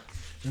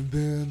 And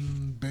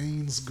then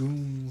Bane's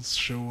goons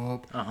show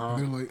up. And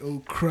they're like,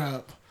 "Oh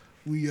crap,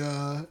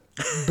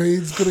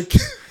 Bane's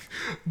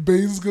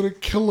gonna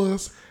kill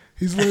us."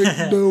 He's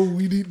like, "No,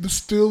 we need to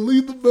still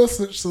leave the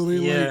message." So they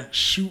like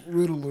shoot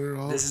Riddler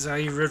off. This is how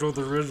you riddle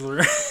the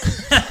Riddler.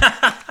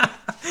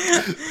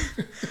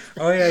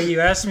 Oh yeah, you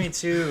asked me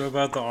too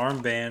about the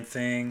armband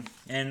thing,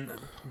 and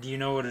do you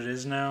know what it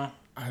is now?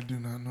 I do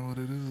not know what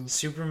it is.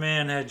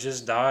 Superman had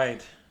just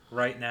died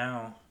right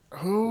now.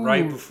 Oh.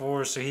 Right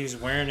before, so he was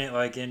wearing it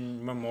like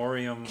in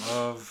memoriam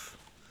of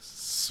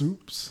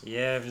Soups?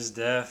 Yeah, of his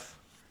death.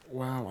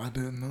 Wow, I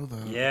didn't know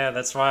that. Yeah,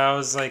 that's why I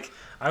was like,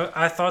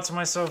 I thought to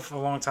myself a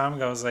long time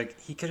ago, I was like,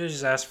 he could have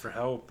just asked for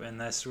help, and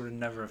that would have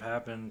never have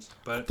happened. I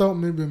But thought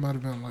maybe it might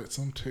have been like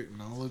some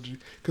technology.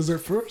 Because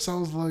at first I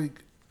was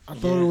like, I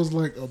thought Yeah. it was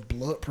like a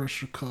blood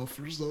pressure cuff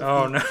or something.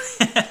 oh no.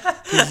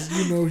 Because,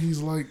 you know,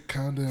 he's like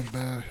kind of in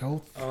bad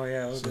health. Oh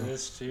yeah, look So- at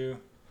this too.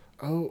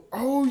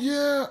 Oh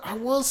yeah, I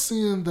was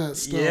seeing that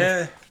stuff.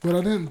 Yeah, But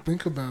I didn't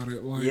think about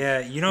it. Like, yeah.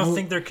 You don't I-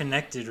 think they're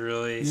connected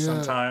really yeah,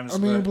 sometimes. I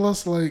mean, but,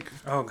 plus like,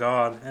 oh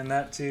god, and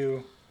that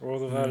too.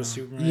 World Without a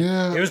Superman.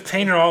 Yeah. It was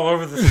painted all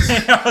over the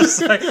thing. I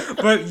was like,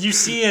 but you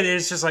see it,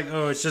 it's just like,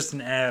 oh, it's just an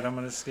ad. I'm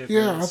gonna skip it.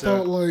 yeah, I So,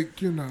 thought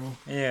like, you know,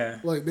 yeah.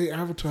 like they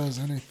advertise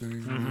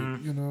anything, Mhm.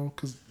 like, you know,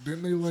 because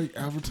didn't they like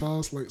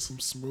advertise like some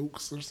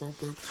smokes or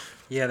something?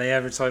 Yeah, they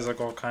advertise like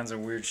all kinds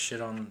of weird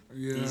shit on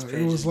Yeah, these it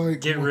pages. was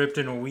like Get one- ripped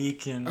in a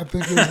week and I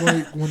think it was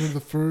like one of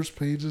the first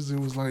pages. It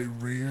was like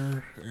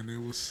rare, and it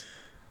was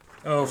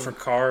for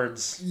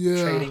cards.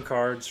 Yeah. Trading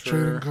cards for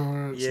trading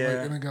cards. yeah.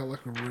 like, and it got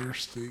like a rare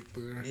steak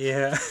there.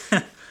 Yeah.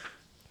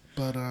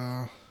 But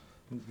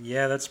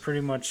yeah, that's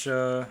pretty much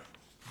that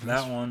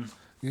one.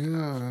 yeah,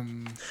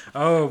 and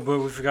Oh, but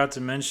we forgot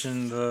to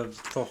mention the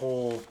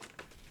whole.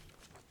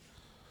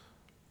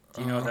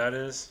 Do you know what that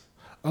is?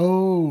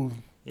 oh,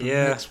 the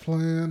Yeah. next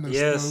plan is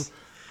Yes.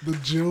 the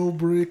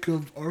jailbreak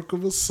of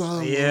Arkham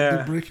Asylum. Yeah.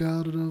 The breaking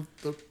out of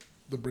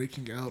the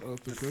breaking out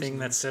of the The prison. thing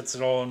that sets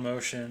it all in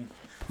motion.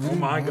 Pretty Oh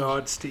my much.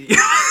 God, Steve.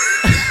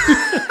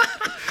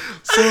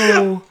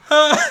 So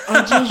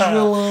I just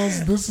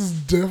realized this is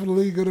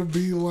definitely gonna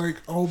be like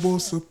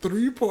almost a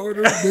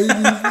 3-parter, maybe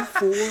even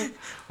 4.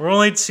 We're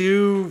only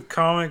 2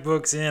 comic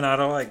books in out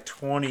of like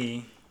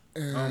 20.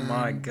 And Oh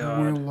my God.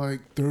 we're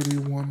like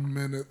 31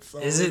 minutes.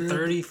 Is it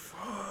already. 30?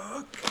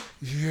 Fuck.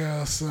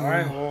 Yeah. So All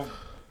right, well,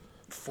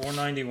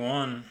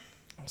 491.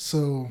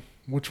 so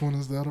which one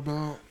is that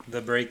about?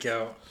 The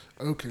breakout.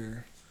 Okay,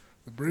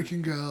 the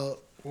breaking out.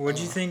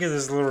 What'd you think of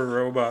this little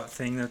robot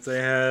thing that they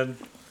had?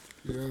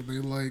 Yeah, they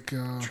like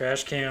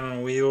Trash can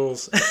on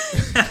wheels.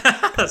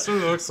 That's what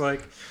it looks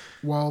like.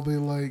 while they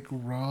like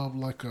rob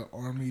like a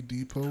army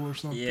depot or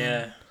something.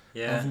 Yeah, Of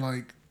yeah.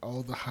 like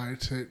all the high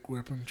tech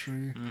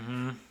weaponry.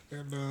 Mm-hmm.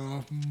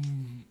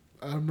 And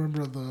I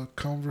remember the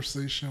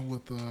conversation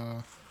with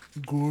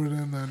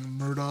Gordon and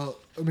Murdoch.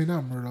 I mean,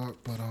 not Murdoch,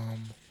 but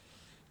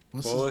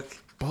what's his- Bullock,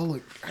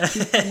 Bullock. I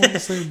keep wanting to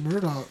say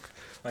Murdoch.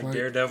 like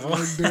Daredevil.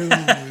 Like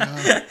Daredevil,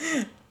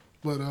 yeah.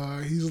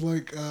 But he's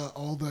like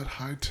all that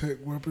high tech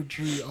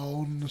weaponry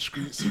all in the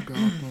streets of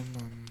Gotham,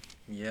 and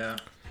Yeah.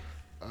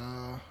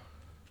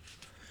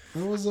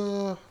 that was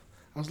I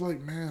was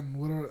like, man,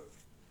 what are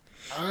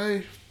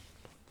I?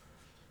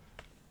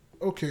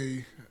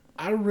 Okay,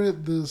 I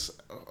read this.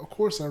 Of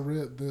course, I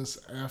read this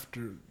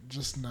after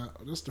just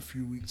a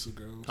few weeks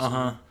ago. So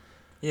Uh-huh.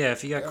 Yeah,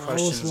 if you got I was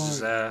questions, like-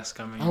 just ask.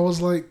 I mean, I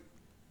was like,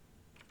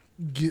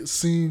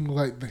 seeing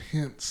like the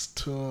hints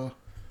to,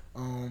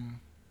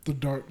 the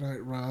Dark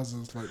Knight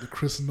Rises, like the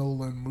Chris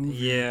Nolan movie.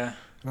 yeah.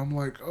 And I'm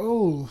like,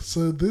 oh,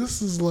 so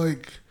this is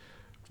like,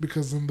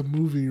 because in the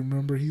movie,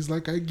 remember, he's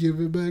like, I give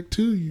it back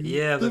to you.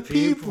 Yeah, the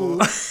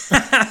people.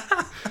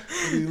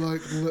 And he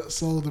like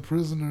lets all the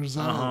prisoners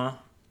out. Uh-huh.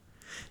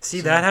 See,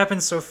 So- that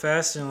happens so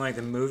fast in like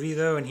the movie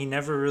though, and he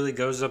never really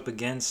goes up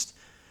against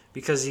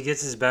because he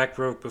gets his back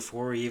broke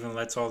before he even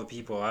lets all the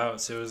people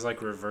out. So it was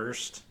like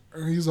reversed.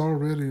 And he's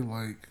already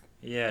like,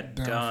 Yeah,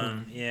 Down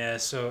done. Yeah,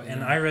 so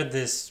and Yeah. I read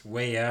this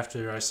way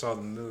after I saw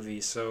the movie,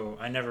 so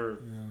I never,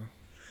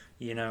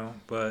 yeah.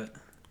 but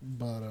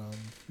But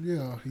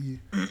yeah, he.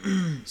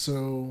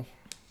 So,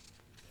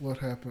 what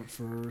happened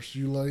first?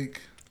 You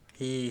like?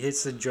 he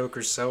hits the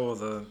Joker's cell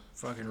with a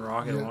fucking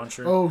rocket Yeah.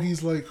 launcher. Oh,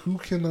 he's like, who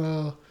can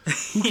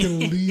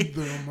lead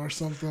them or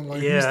something?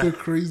 Like, Yeah. who's the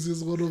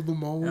craziest one of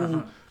them all?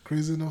 Uh-huh.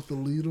 Crazy enough to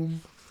lead them?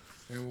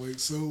 And like,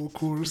 so of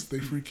course they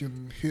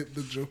freaking hit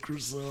the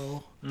Joker's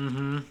cell.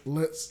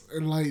 Mm-hmm.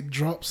 And like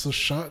drops a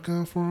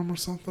shotgun for him or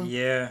something.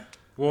 Yeah.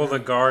 Well, the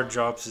guard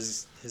drops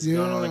his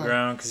gun on the Yeah,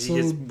 ground because so-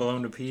 he gets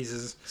blown to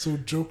pieces. So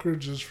Joker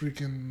just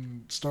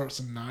freaking starts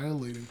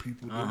annihilating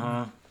people. didn't he?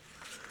 Uh-huh.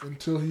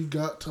 Until he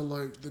got to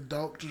like the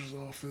doctor's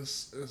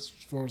office, as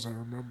far as I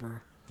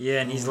remember.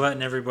 Yeah, and he's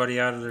letting everybody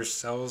out of their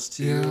cells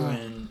too, Yeah.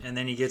 and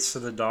then he gets to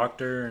the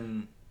doctor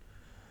and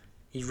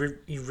he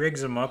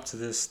rigs him up to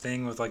this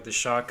thing with like the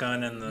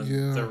shotgun and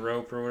Yeah. the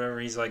rope or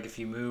whatever. He's like, if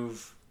you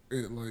move,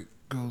 It like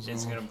goes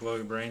it's off. gonna blow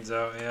your brains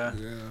out. Yeah.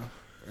 Yeah,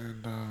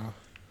 and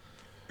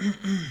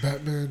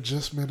Batman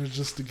just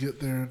manages to get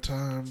there in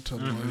time to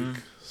Mhm.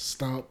 like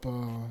stop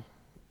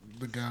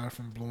the guy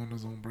from blowing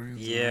his own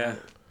brains Yeah. out.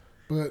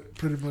 But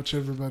pretty much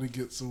everybody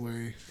gets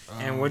away.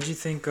 And what'd you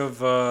think of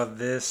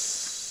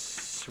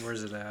this?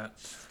 Where's it at?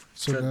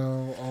 So Good.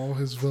 now all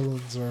his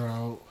villains are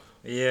out.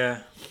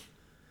 Yeah,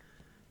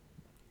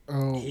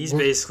 Oh, he's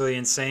basically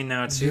insane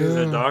now too.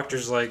 Yeah. The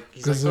doctor's like,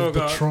 he's like, because oh of the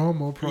god.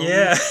 trauma. Probably.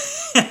 Yeah.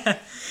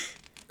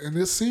 And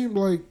it seemed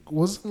like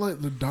wasn't like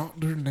the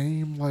doctor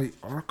named like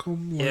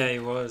Arkham. Like, Yeah, he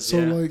was. So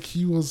yeah. like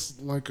he was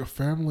like a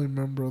family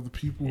member of the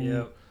people. Who,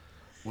 Yep.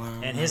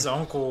 wow. And his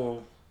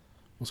uncle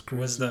was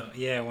crazy.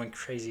 It went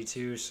crazy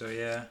too. So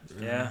yeah,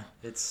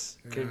 it's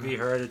could be Yeah.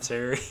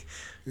 hereditary.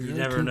 You Yeah, it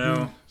never could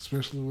know. be,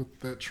 especially with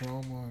that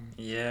trauma. And,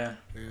 Yeah.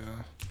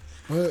 yeah.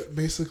 But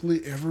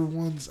basically,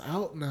 everyone's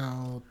out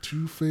now.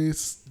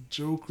 Two-Face,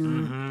 Joker,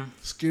 Mm-hmm.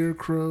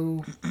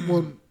 Scarecrow.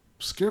 Well,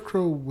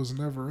 Scarecrow was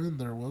never in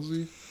there, was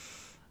he?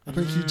 I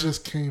think he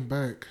just came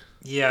back.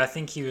 Yeah, I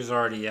think he was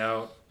already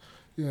out.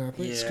 Yeah, I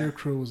think Yeah.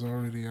 Scarecrow was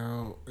already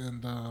out.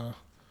 And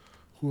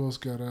who else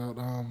got out?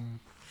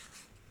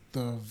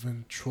 The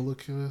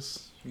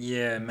ventriloquist.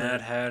 Yeah,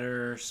 Mad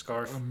Hatter,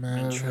 Scarf,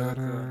 Mad Ventriloquist,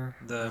 Hatter.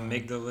 the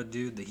amygdala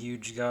dude, the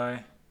huge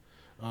guy.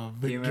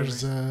 Victor remember?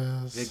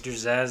 Zsasz. Victor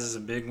Zsasz is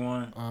a big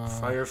one.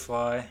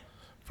 Firefly.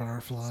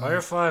 Firefly.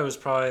 Firefly was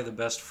probably the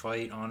best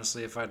fight,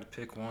 honestly, if I had to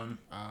pick one.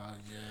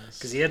 Yes.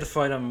 Because he had to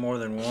fight him more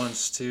than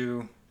once,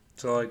 too.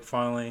 To, like,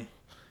 finally...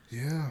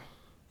 Yeah.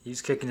 He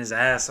was kicking his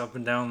ass up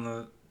and down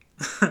the...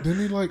 Didn't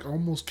he, like,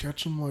 almost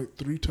catch him, like,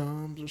 3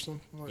 times or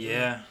something like that?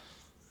 Yeah.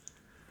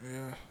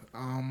 Yeah.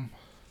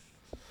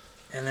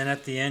 And then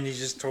at the end, he's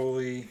just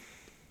totally...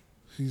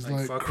 He's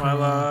like fuck crying.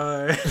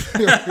 my life.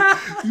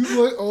 He's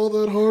like, all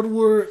that hard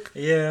work.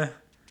 Yeah.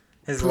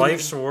 His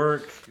life's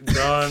work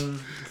done.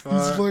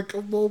 He's like,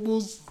 I'm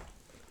almost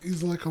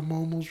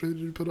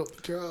ready to put up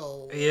the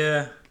cow.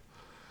 Yeah.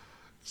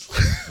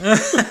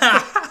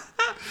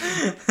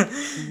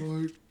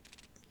 Like,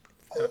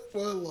 fuck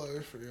my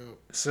life. Yeah.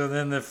 So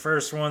then the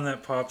first one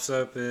that pops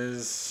up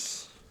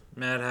is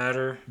Mad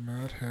Hatter.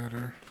 Mad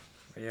Hatter.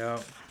 Yeah.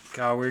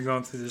 God, we're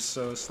going through this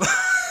so slow.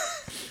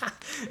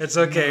 It's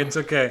okay. It's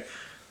okay.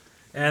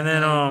 And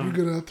then you're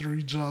gonna have to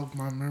re-jog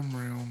my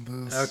memory on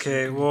this.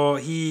 Okay, well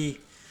he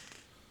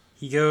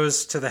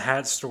goes to the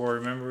hat store.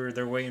 Remember,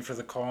 they're waiting for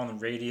the call on the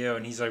radio,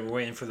 and he's like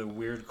waiting for the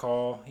weird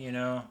call. You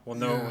know, we'll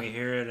know when we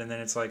hear it. And then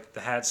it's like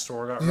the hat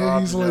store got robbed. Yeah,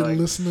 he's like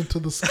listening to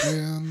the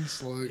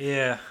scans. Like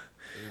yeah.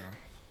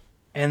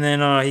 And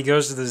then he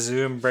goes to the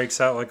zoo and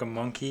breaks out like a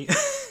monkey.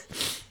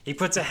 He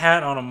puts a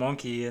hat on a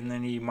monkey and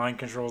then he mind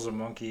controls a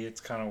monkey.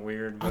 It's kind of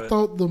weird. But... I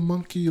thought the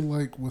monkey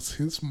like was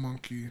his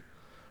monkey,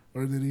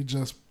 or did he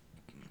just?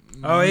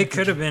 Oh, it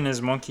could have been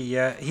his monkey.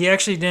 Yeah, he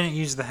actually didn't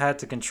use the hat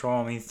to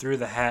control him. He threw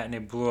the hat and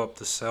it blew up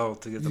the cell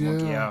to get the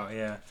monkey out.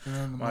 Yeah,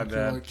 and the my monkey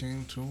bad. Like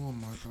came to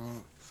him. I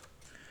thought.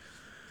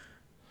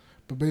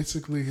 But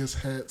basically, his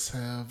hats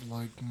have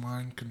like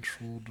mind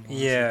control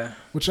devices. Yeah.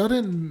 Which I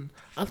didn't.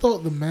 I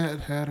thought the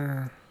Mad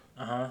Hatter.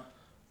 Uh-huh.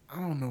 I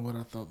don't know what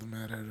I thought the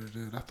Mad Hatter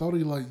did. I thought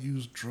he like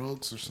used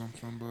drugs or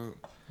something,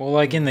 but... Well,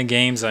 like in the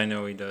games, I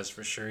know he does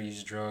for sure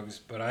use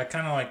drugs, but I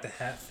kind of like the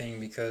hat thing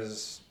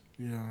because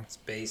it's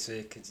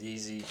basic, it's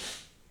easy.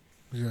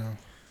 Yeah.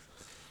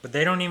 But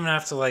they don't even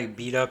have to like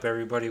beat up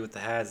everybody with the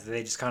hats.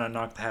 They just kind of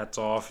knock the hats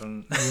off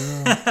and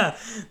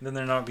then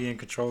they're not being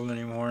controlled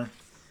anymore.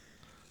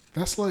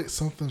 That's like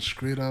something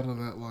straight out of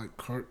that like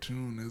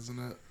cartoon, isn't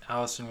it?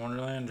 Alice in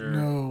Wonderland, or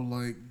no,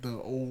 like the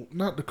old,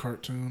 not the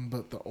cartoon,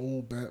 but the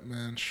old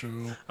Batman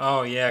show.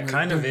 Oh yeah, like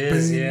kind of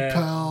is. Bane Yeah,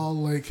 pal,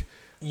 like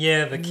the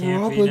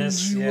campiness. Robin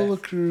G.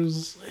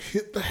 Willikers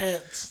hit the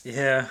hats.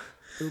 Yeah,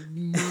 the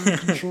mind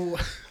control.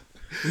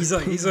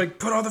 he's like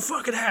put on the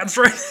fucking hats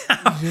right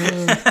now.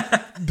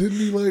 Yeah, didn't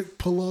he like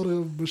pull out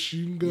a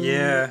machine gun?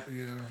 Yeah.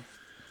 Yeah.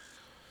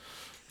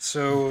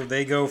 So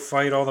they go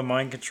fight all the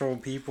mind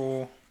controlled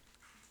people.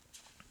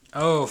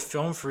 Oh,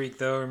 Film Freak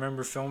though.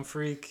 Remember Film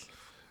Freak?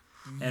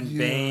 And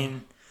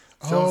Bane.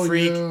 Film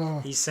Freak,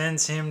 he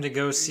sends him to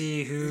go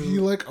see who... He,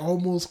 like,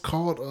 almost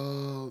caught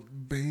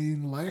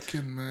Bane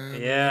lacking,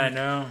 man. Yeah, like, I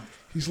know.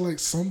 He's like,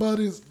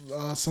 somebody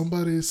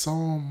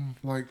saw him,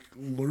 like,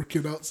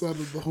 lurking outside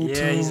of the hotel.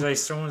 Yeah, he's like,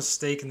 someone's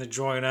staking the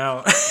joint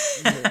out.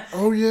 Yeah.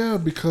 Oh, yeah,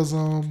 because,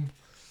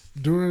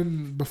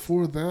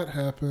 before that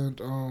happened,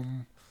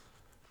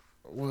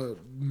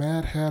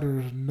 Mad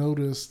Hatter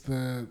noticed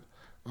that,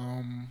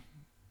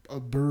 a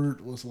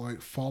bird was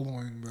like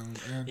following them,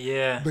 and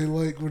they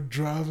like were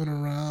driving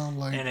around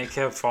like, and it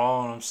kept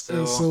following them still.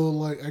 And so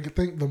like I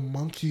think the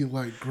monkey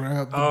like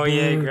grabbed the bird. Oh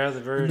yeah, he grabbed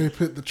the bird. And they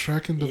put the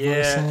tracking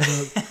device on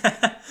it,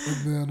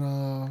 and then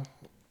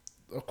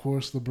of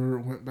course the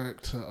bird went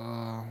back to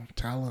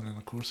Talon, and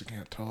of course it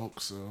can't talk,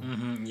 so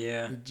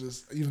it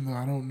just, even though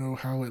I don't know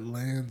how it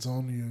lands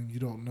on you, and you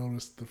don't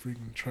notice the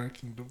freaking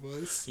tracking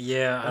device.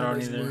 Yeah, I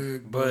don't either.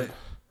 But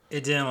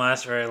it didn't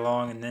last very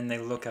long, and then they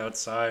look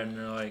outside and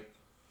they're like,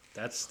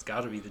 that's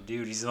got to be the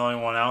dude. He's the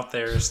only one out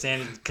there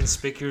standing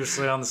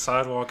conspicuously on the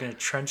sidewalk in a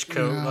trench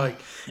coat. Yeah.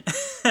 Like,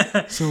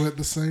 so at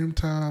the same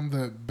time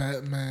that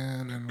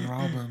Batman and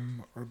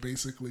Robin are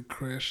basically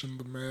crashing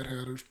the Mad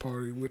Hatter's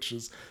party, which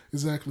is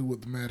exactly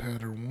what the Mad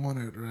Hatter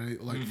wanted,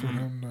 right? Like for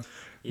him to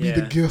be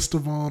the guest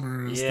of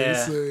honor, as they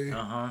say.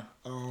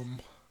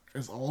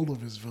 As all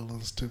of his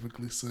villains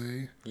typically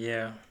say.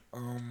 Yeah.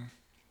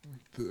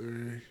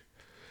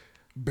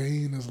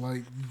 Bane is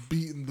like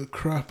beating the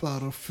crap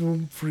out of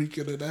Film Freak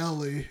in an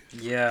alley.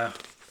 Yeah.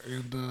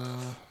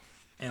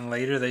 And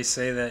later they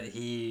say that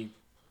he,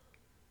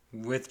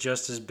 with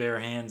just his bare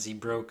hands, he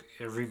broke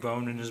every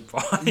bone in his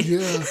body.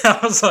 Yeah.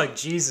 I was like,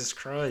 Jesus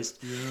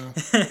Christ. Yeah.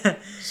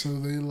 So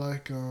they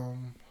like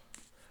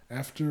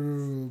after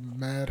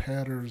Mad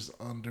Hatter's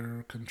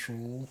under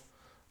control.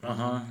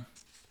 Uh-huh.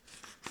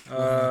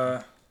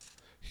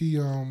 He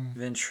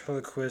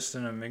Ventriloquist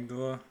and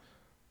amygdala.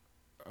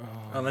 uh,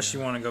 Unless you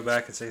want to go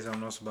back and say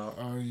something else about.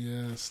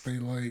 yes, they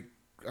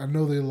I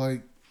know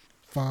they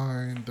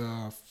find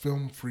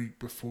Film Freak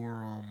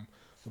before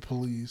the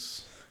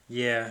police.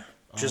 Yeah,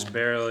 just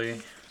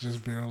barely.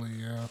 Just barely,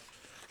 yeah.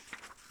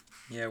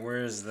 Yeah,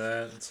 where is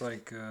that? It's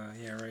like,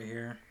 yeah, right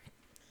here.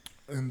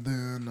 And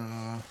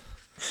then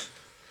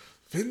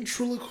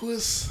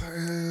Ventriloquist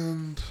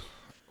and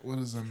what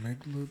is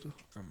amygdala?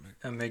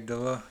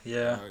 Amygdala,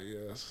 yeah.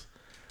 Yes.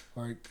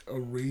 Like a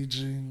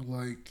raging,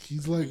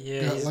 he's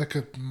got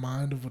a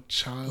mind of a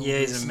child. Yeah,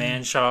 he's a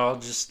man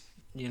child, just,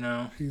 you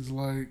know. He's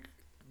like,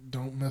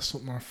 don't mess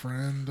with my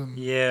friend. And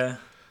yeah.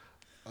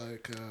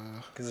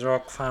 Because they're all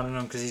clowning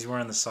him because he's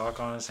wearing the sock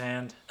on his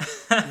hand.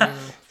 yeah.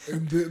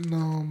 And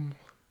didn't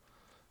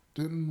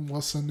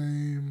what's her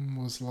name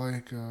was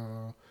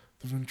the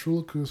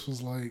ventriloquist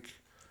was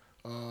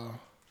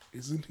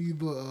isn't he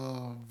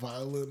the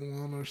violent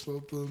one or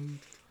something?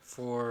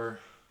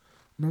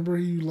 Remember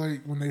he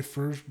when they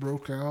first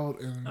broke out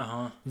and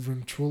the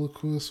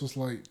ventriloquist was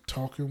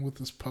talking with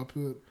his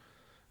puppet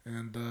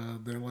and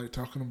they're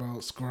talking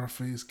about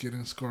Scarface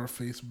getting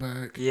Scarface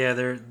back.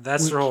 Yeah,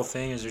 that's their whole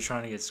thing is they're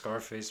trying to get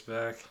Scarface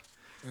back.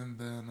 And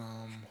then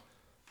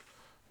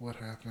what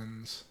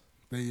happens?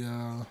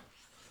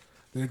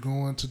 They're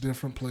going to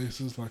different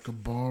places like a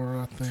bar,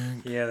 I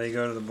think. Yeah, they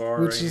go to the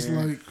bar, which is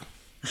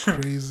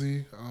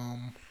crazy.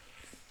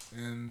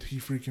 And he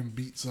freaking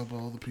beats up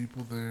all the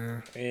people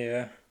there.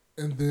 Yeah.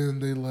 And then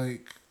they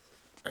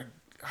I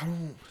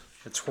don't.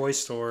 A toy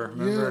store,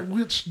 remember? Yeah,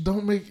 which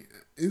don't make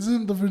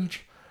isn't the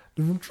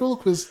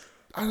ventriloquist.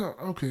 I don't.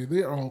 Okay,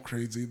 they're all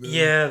crazy. Then.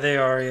 Yeah, they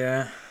are.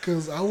 Yeah.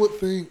 Because I would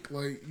think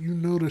that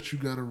you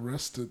got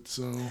arrested,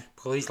 so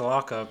police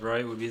lockup,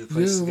 right, would be the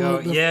place to go.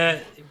 Yeah.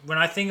 When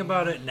I think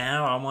about it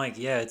now, I'm like,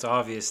 yeah, it's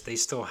obvious they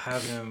still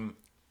have him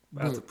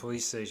at the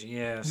police station.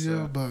 Yeah. So.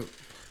 Yeah, but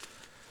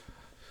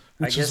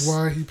which is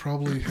why he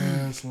probably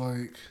has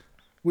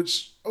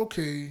which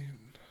okay.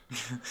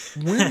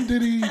 When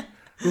did he?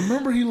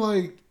 Remember he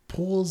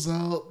pulls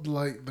out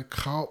the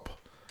cop.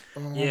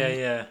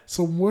 Yeah.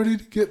 So where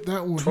did he get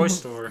that one? Toy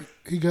store.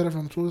 He got it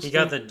from the toy store. He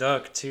got the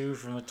duck too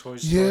from the toy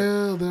store.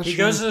 Yeah, that's. He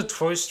goes to the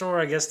toy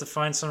store, I guess, to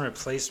find some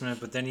replacement,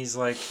 but then he's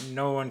like,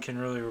 no one can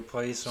really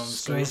replace him,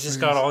 so he's just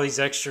got all these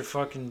extra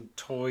fucking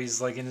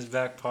toys in his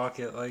back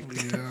pocket,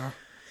 Yeah.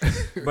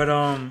 But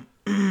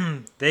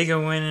they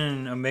go in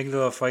and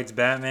Amygdala fights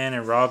Batman,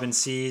 and Robin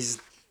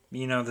sees,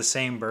 the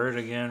same bird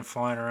again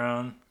flying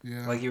around,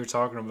 like you were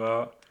talking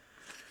about.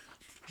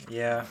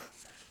 Yeah.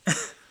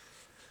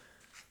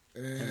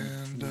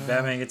 And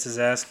Batman gets his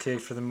ass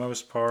kicked for the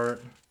most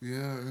part.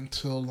 Yeah,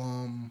 until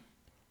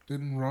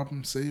didn't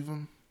Robin save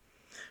him?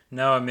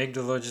 No,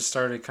 Amygdala just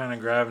started kind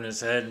of grabbing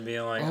his head and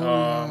being like,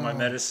 "Oh, my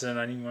medicine!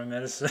 I need my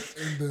medicine."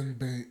 And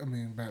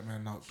then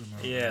Batman knocked him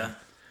out. Yeah.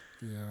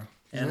 Yeah.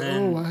 And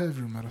then, I have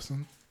your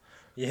medicine.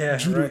 Yeah.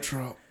 Judo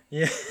drop.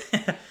 Yeah.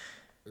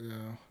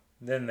 Yeah.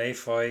 Then they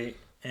fight.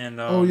 And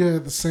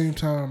at the same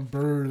time,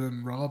 Bird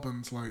and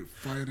Robin's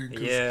fighting.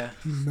 Yeah.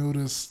 He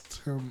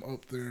noticed him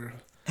up there.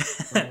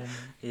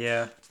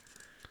 Yeah.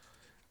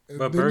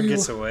 But Bird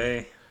gets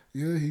away.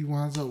 Yeah, he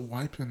winds up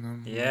wiping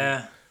them.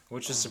 Yeah,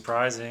 which is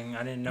surprising.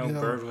 I didn't know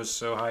Bird was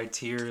so high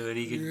tier that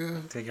he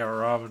could take out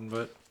Robin,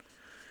 but.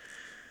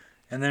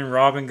 And then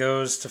Robin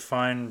goes to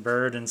find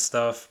Bird and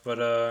stuff,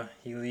 but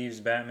he leaves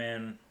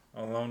Batman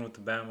alone with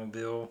the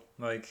Batmobile,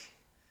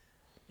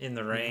 in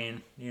the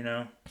rain,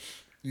 Yeah.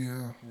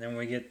 And then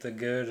we get the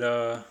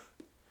good,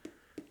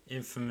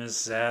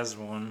 infamous Zaz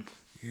one.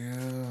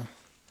 Yeah.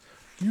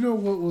 You know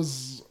what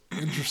was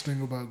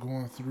interesting about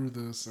going through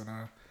this, and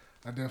I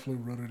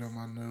definitely wrote it in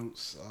my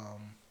notes.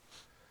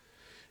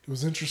 It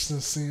was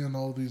interesting seeing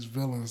all these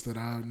villains that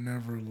I've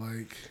never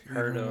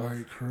heard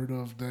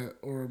of that,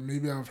 or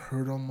maybe I've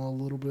heard them a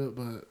little bit,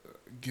 but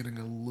getting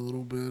a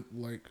little bit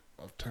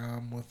of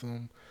time with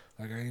them.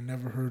 I ain't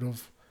never heard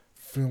of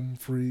Film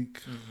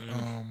Freak,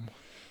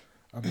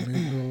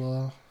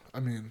 Amygdala.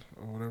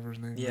 Or whatever his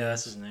name is. Yeah,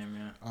 that's his name.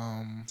 Yeah.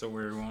 It's a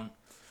weird one.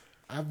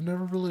 I've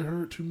never really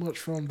heard too much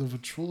from the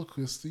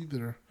ventriloquist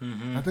either.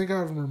 Mm-hmm. I think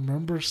I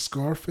remember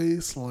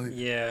Scarface,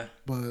 yeah.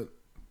 But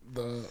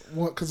the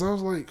what? Because I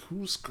was like,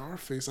 "Who's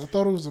Scarface?" I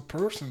thought it was a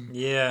person.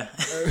 Yeah.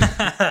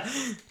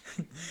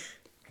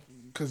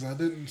 Because I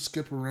didn't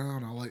skip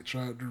around. I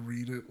tried to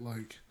read it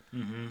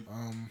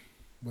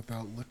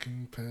without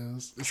looking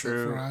past. Except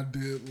for I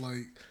did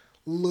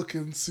look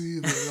and see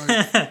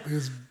that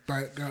his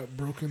back got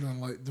broken in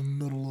the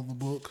middle of the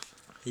book.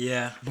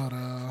 Yeah. But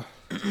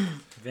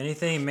if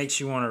anything, it makes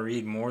you want to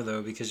read more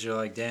though, because you're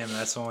like, damn,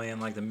 that's only in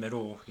the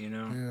middle,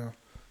 Yeah.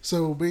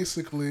 So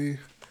basically,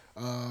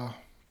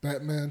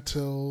 Batman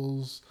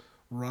tells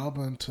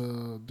Robin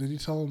did he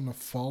tell him to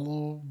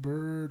follow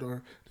Bird,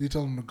 or did he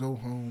tell him to go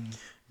home?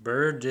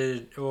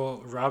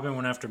 Robin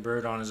went after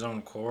Bird on his own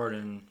accord,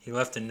 and he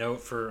left a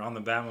note on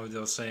the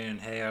Batmobile saying,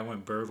 "Hey, I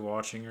went bird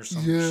watching" or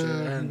something. Yeah, shit.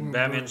 And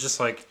Batman just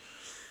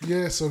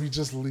Yeah, so he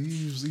just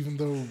leaves, even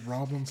though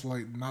Robin's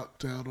like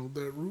knocked out on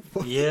that roof.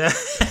 Yeah.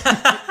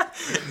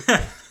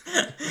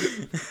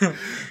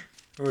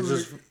 Or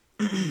just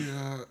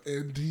Yeah,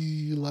 and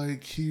he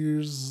like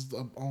hears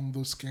on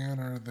the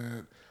scanner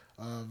that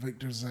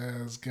Victor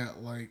Zsasz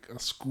got like a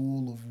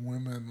school of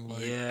women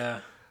like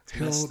yeah. It's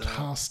held messed up.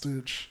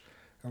 hostage,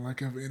 and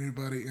like if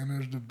anybody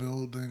enters the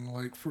building,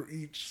 like for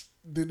each,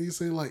 did he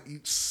say like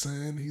each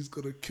sin he's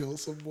gonna kill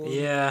someone?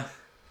 Yeah.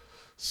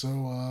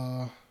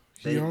 So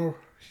They go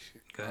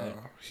ahead.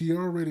 he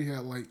already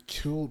had like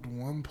killed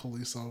one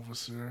police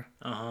officer.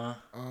 Uh-huh.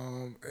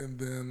 And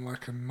then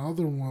like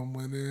another one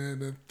went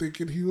in and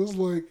thinking he was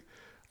like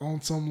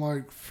on some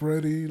like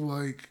Freddy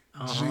like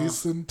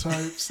Jason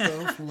type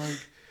stuff. Like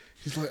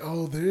he's like,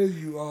 oh, there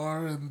you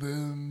are, and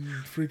then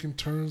freaking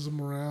turns him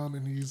around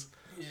and he's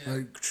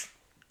like,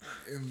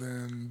 and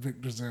then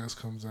Victor Zsasz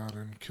comes out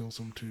and kills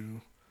him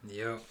too.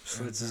 Yep.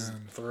 Slits his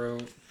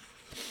throat.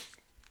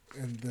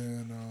 And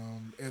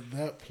then at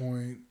that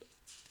point,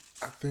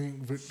 I think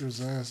Victor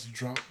Zsasz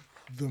dropped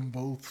them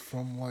both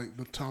from like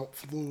the top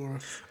floor.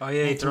 Oh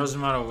yeah, he throws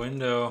him out a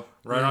window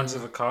right onto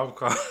the cop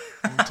car.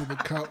 Onto the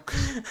cop.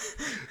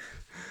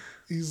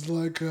 He's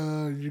like,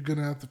 you're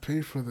gonna have to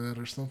pay for that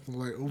or something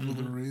like over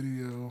the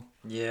radio.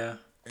 Yeah.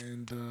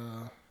 And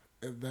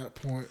at that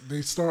point,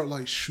 they start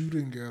like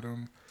shooting at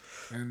him,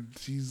 and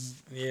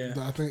he's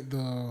I think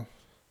the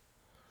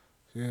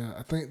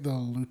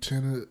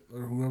lieutenant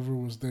or whoever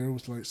was there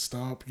was like,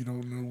 stop! You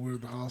don't know where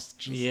the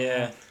hostages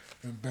are.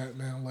 And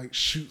Batman like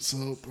shoots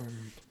up,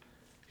 and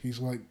he's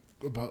like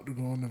about to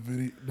go in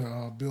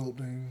the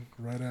building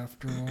right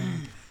after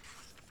him.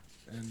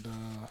 And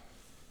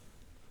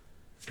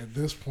at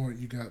this point,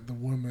 you got the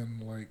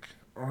women like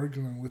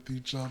arguing with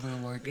each other.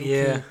 Like,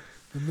 okay,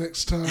 the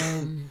next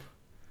time,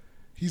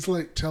 he's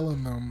like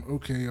telling them,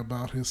 okay,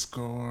 about his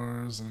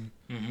scars, and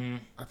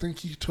I think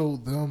he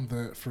told them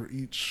that for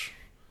each.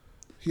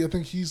 He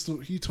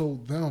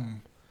told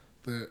them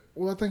that.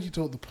 Well, I think he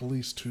told the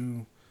police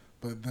too.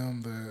 But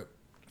them that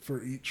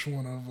for each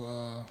one of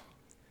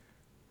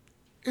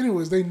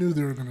anyways, they knew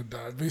they were gonna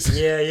die,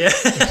 basically. Yeah.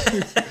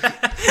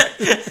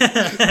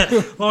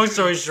 Long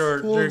story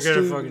short, they're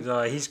gonna fucking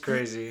die. He's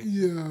crazy.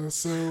 Yeah,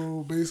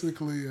 so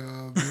basically,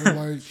 they're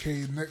like,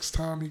 hey, next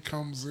time he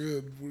comes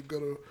in, we're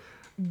gonna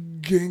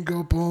gang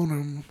up on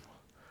him.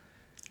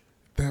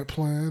 That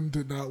plan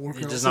did not work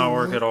out. It does not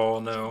work at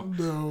all, no.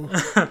 No.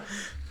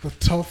 The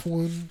tough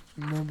one,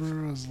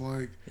 remember, was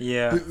like...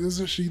 Yeah.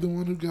 Isn't she the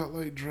one who got,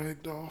 like,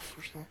 dragged off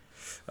or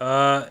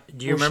something?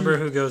 Do you remember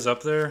who goes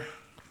up there?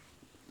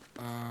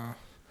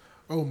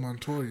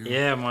 Montoya.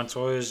 Yeah,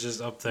 Montoya's just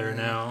up there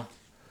now.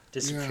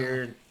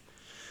 Disappeared. Yeah.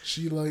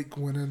 She, like,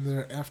 went in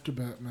there after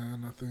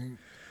Batman, I think.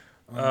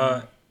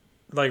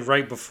 Like,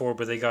 right before,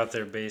 but they got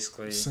there,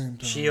 basically. Same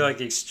time. She,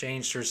 like,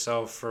 exchanged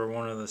herself for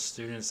one of the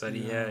students that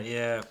he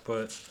had,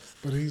 but...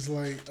 But he's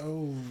like,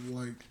 oh,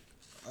 like...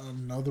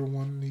 another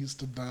one needs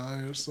to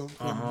die or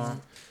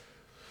something.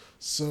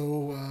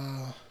 So,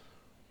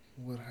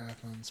 what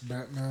happens?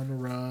 Batman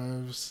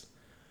arrives.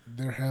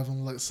 They're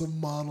having like some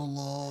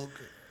monologue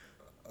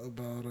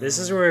about. This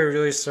is where it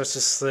really starts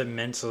to slip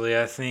mentally,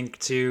 I think,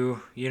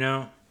 too. You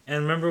know.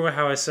 And remember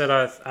how I said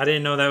I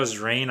didn't know that was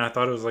rain. I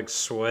thought it was like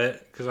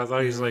sweat because I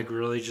thought he was like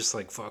really just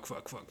like fuck.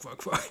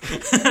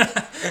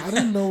 I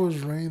didn't know it was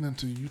rain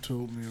until you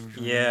told me it was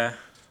rain. Yeah.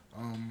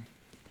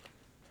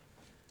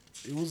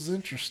 It was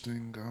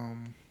interesting.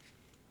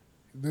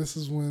 This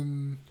is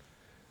when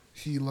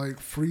he like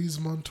frees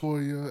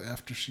Montoya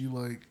after she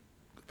like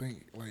I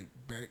think like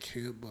back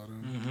headbutt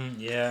him.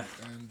 Yeah.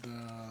 And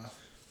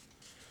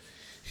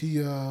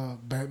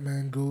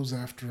Batman goes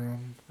after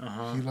him.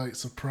 He like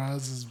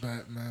surprises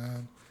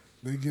Batman.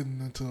 They get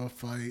into a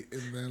fight,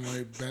 and then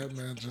like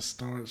Batman just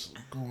starts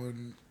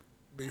going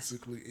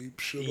basically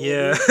ape shit.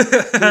 Yeah.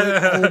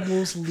 Like,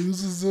 almost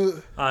loses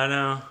it. I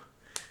know.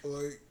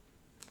 Like.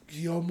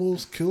 He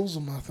almost kills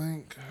him, I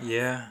think.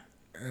 Yeah.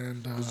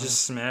 And he's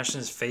just smashing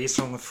his face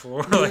on the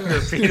floor like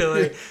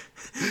repeatedly.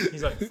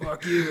 He's like,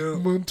 "Fuck you."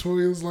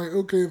 Montoya's like,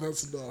 "Okay,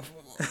 that's enough."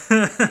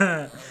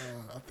 I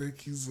think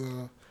he's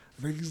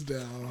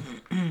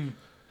down.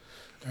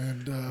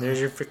 And there's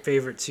your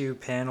favorite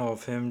panel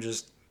of him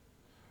just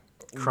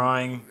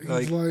crying.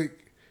 He's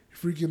like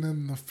freaking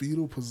in the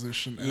fetal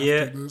position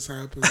after this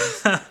happens.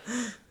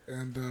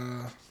 And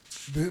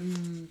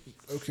then,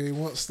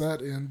 once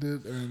that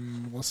ended,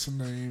 and what's the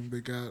name? They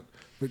got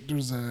Victor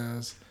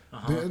Zsasz.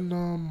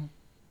 Didn't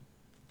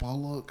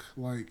Bullock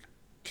like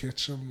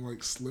catch him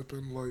like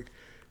slipping? Like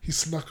he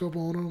snuck up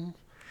on him.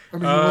 I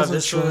mean,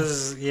 this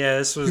was He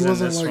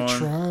wasn't like one.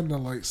 trying to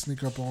like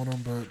sneak up on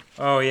him, but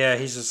oh yeah,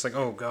 he's just like,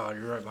 oh god,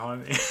 you're right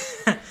behind me.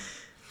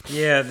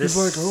 Yeah, this.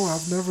 He's like, oh,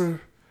 I've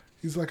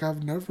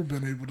never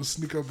been able to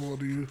sneak up on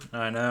you.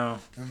 I know.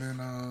 And then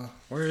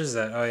where is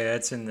that? Oh yeah,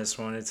 it's in this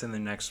one. It's in the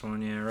next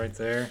one. Yeah, right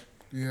there.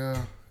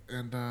 Yeah,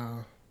 and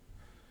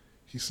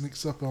he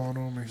sneaks up on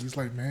him, and he's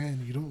like,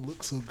 "Man, you don't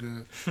look so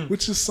good,"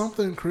 which is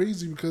something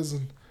crazy because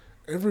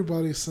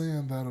everybody's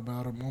saying that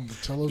about him on the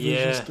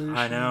television stations.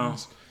 I know.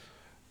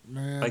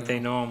 Man, like they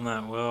know him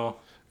that well.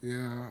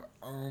 Yeah,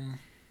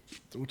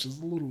 which is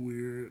a little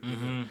weird.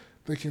 Mm-hmm.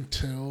 They can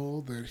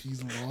tell that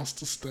he's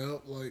lost a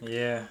step, like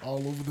Yeah.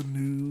 all over the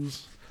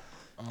news.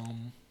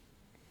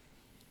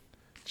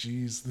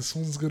 Geez, this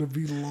one's gonna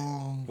be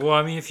long. Well,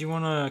 I mean, if you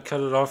want to cut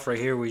it off right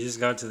here, we just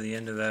got to the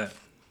end of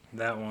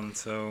that one,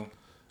 so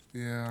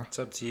Yeah, it's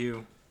up to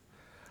you.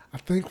 I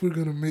think we're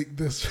gonna make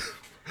this.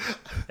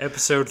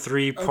 Episode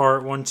 3,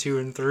 part 1, 2,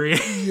 and 3.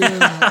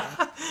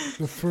 Yeah,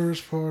 the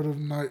first part of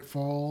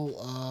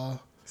Nightfall.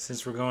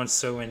 Since we're going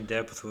so in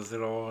depth with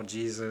it all,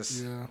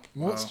 Jesus. Yeah.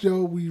 Once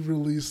y'all we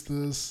release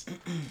this,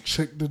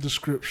 check the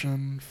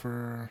description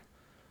for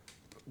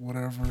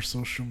whatever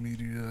social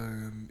media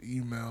and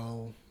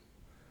email.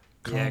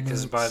 Yeah,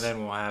 because by comments. then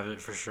we'll have it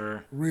for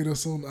sure. Rate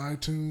us on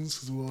iTunes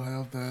because we'll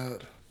have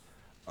that.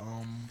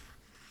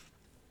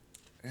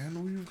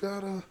 And we've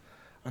got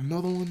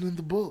another one in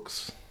the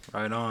books.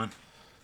 Right on.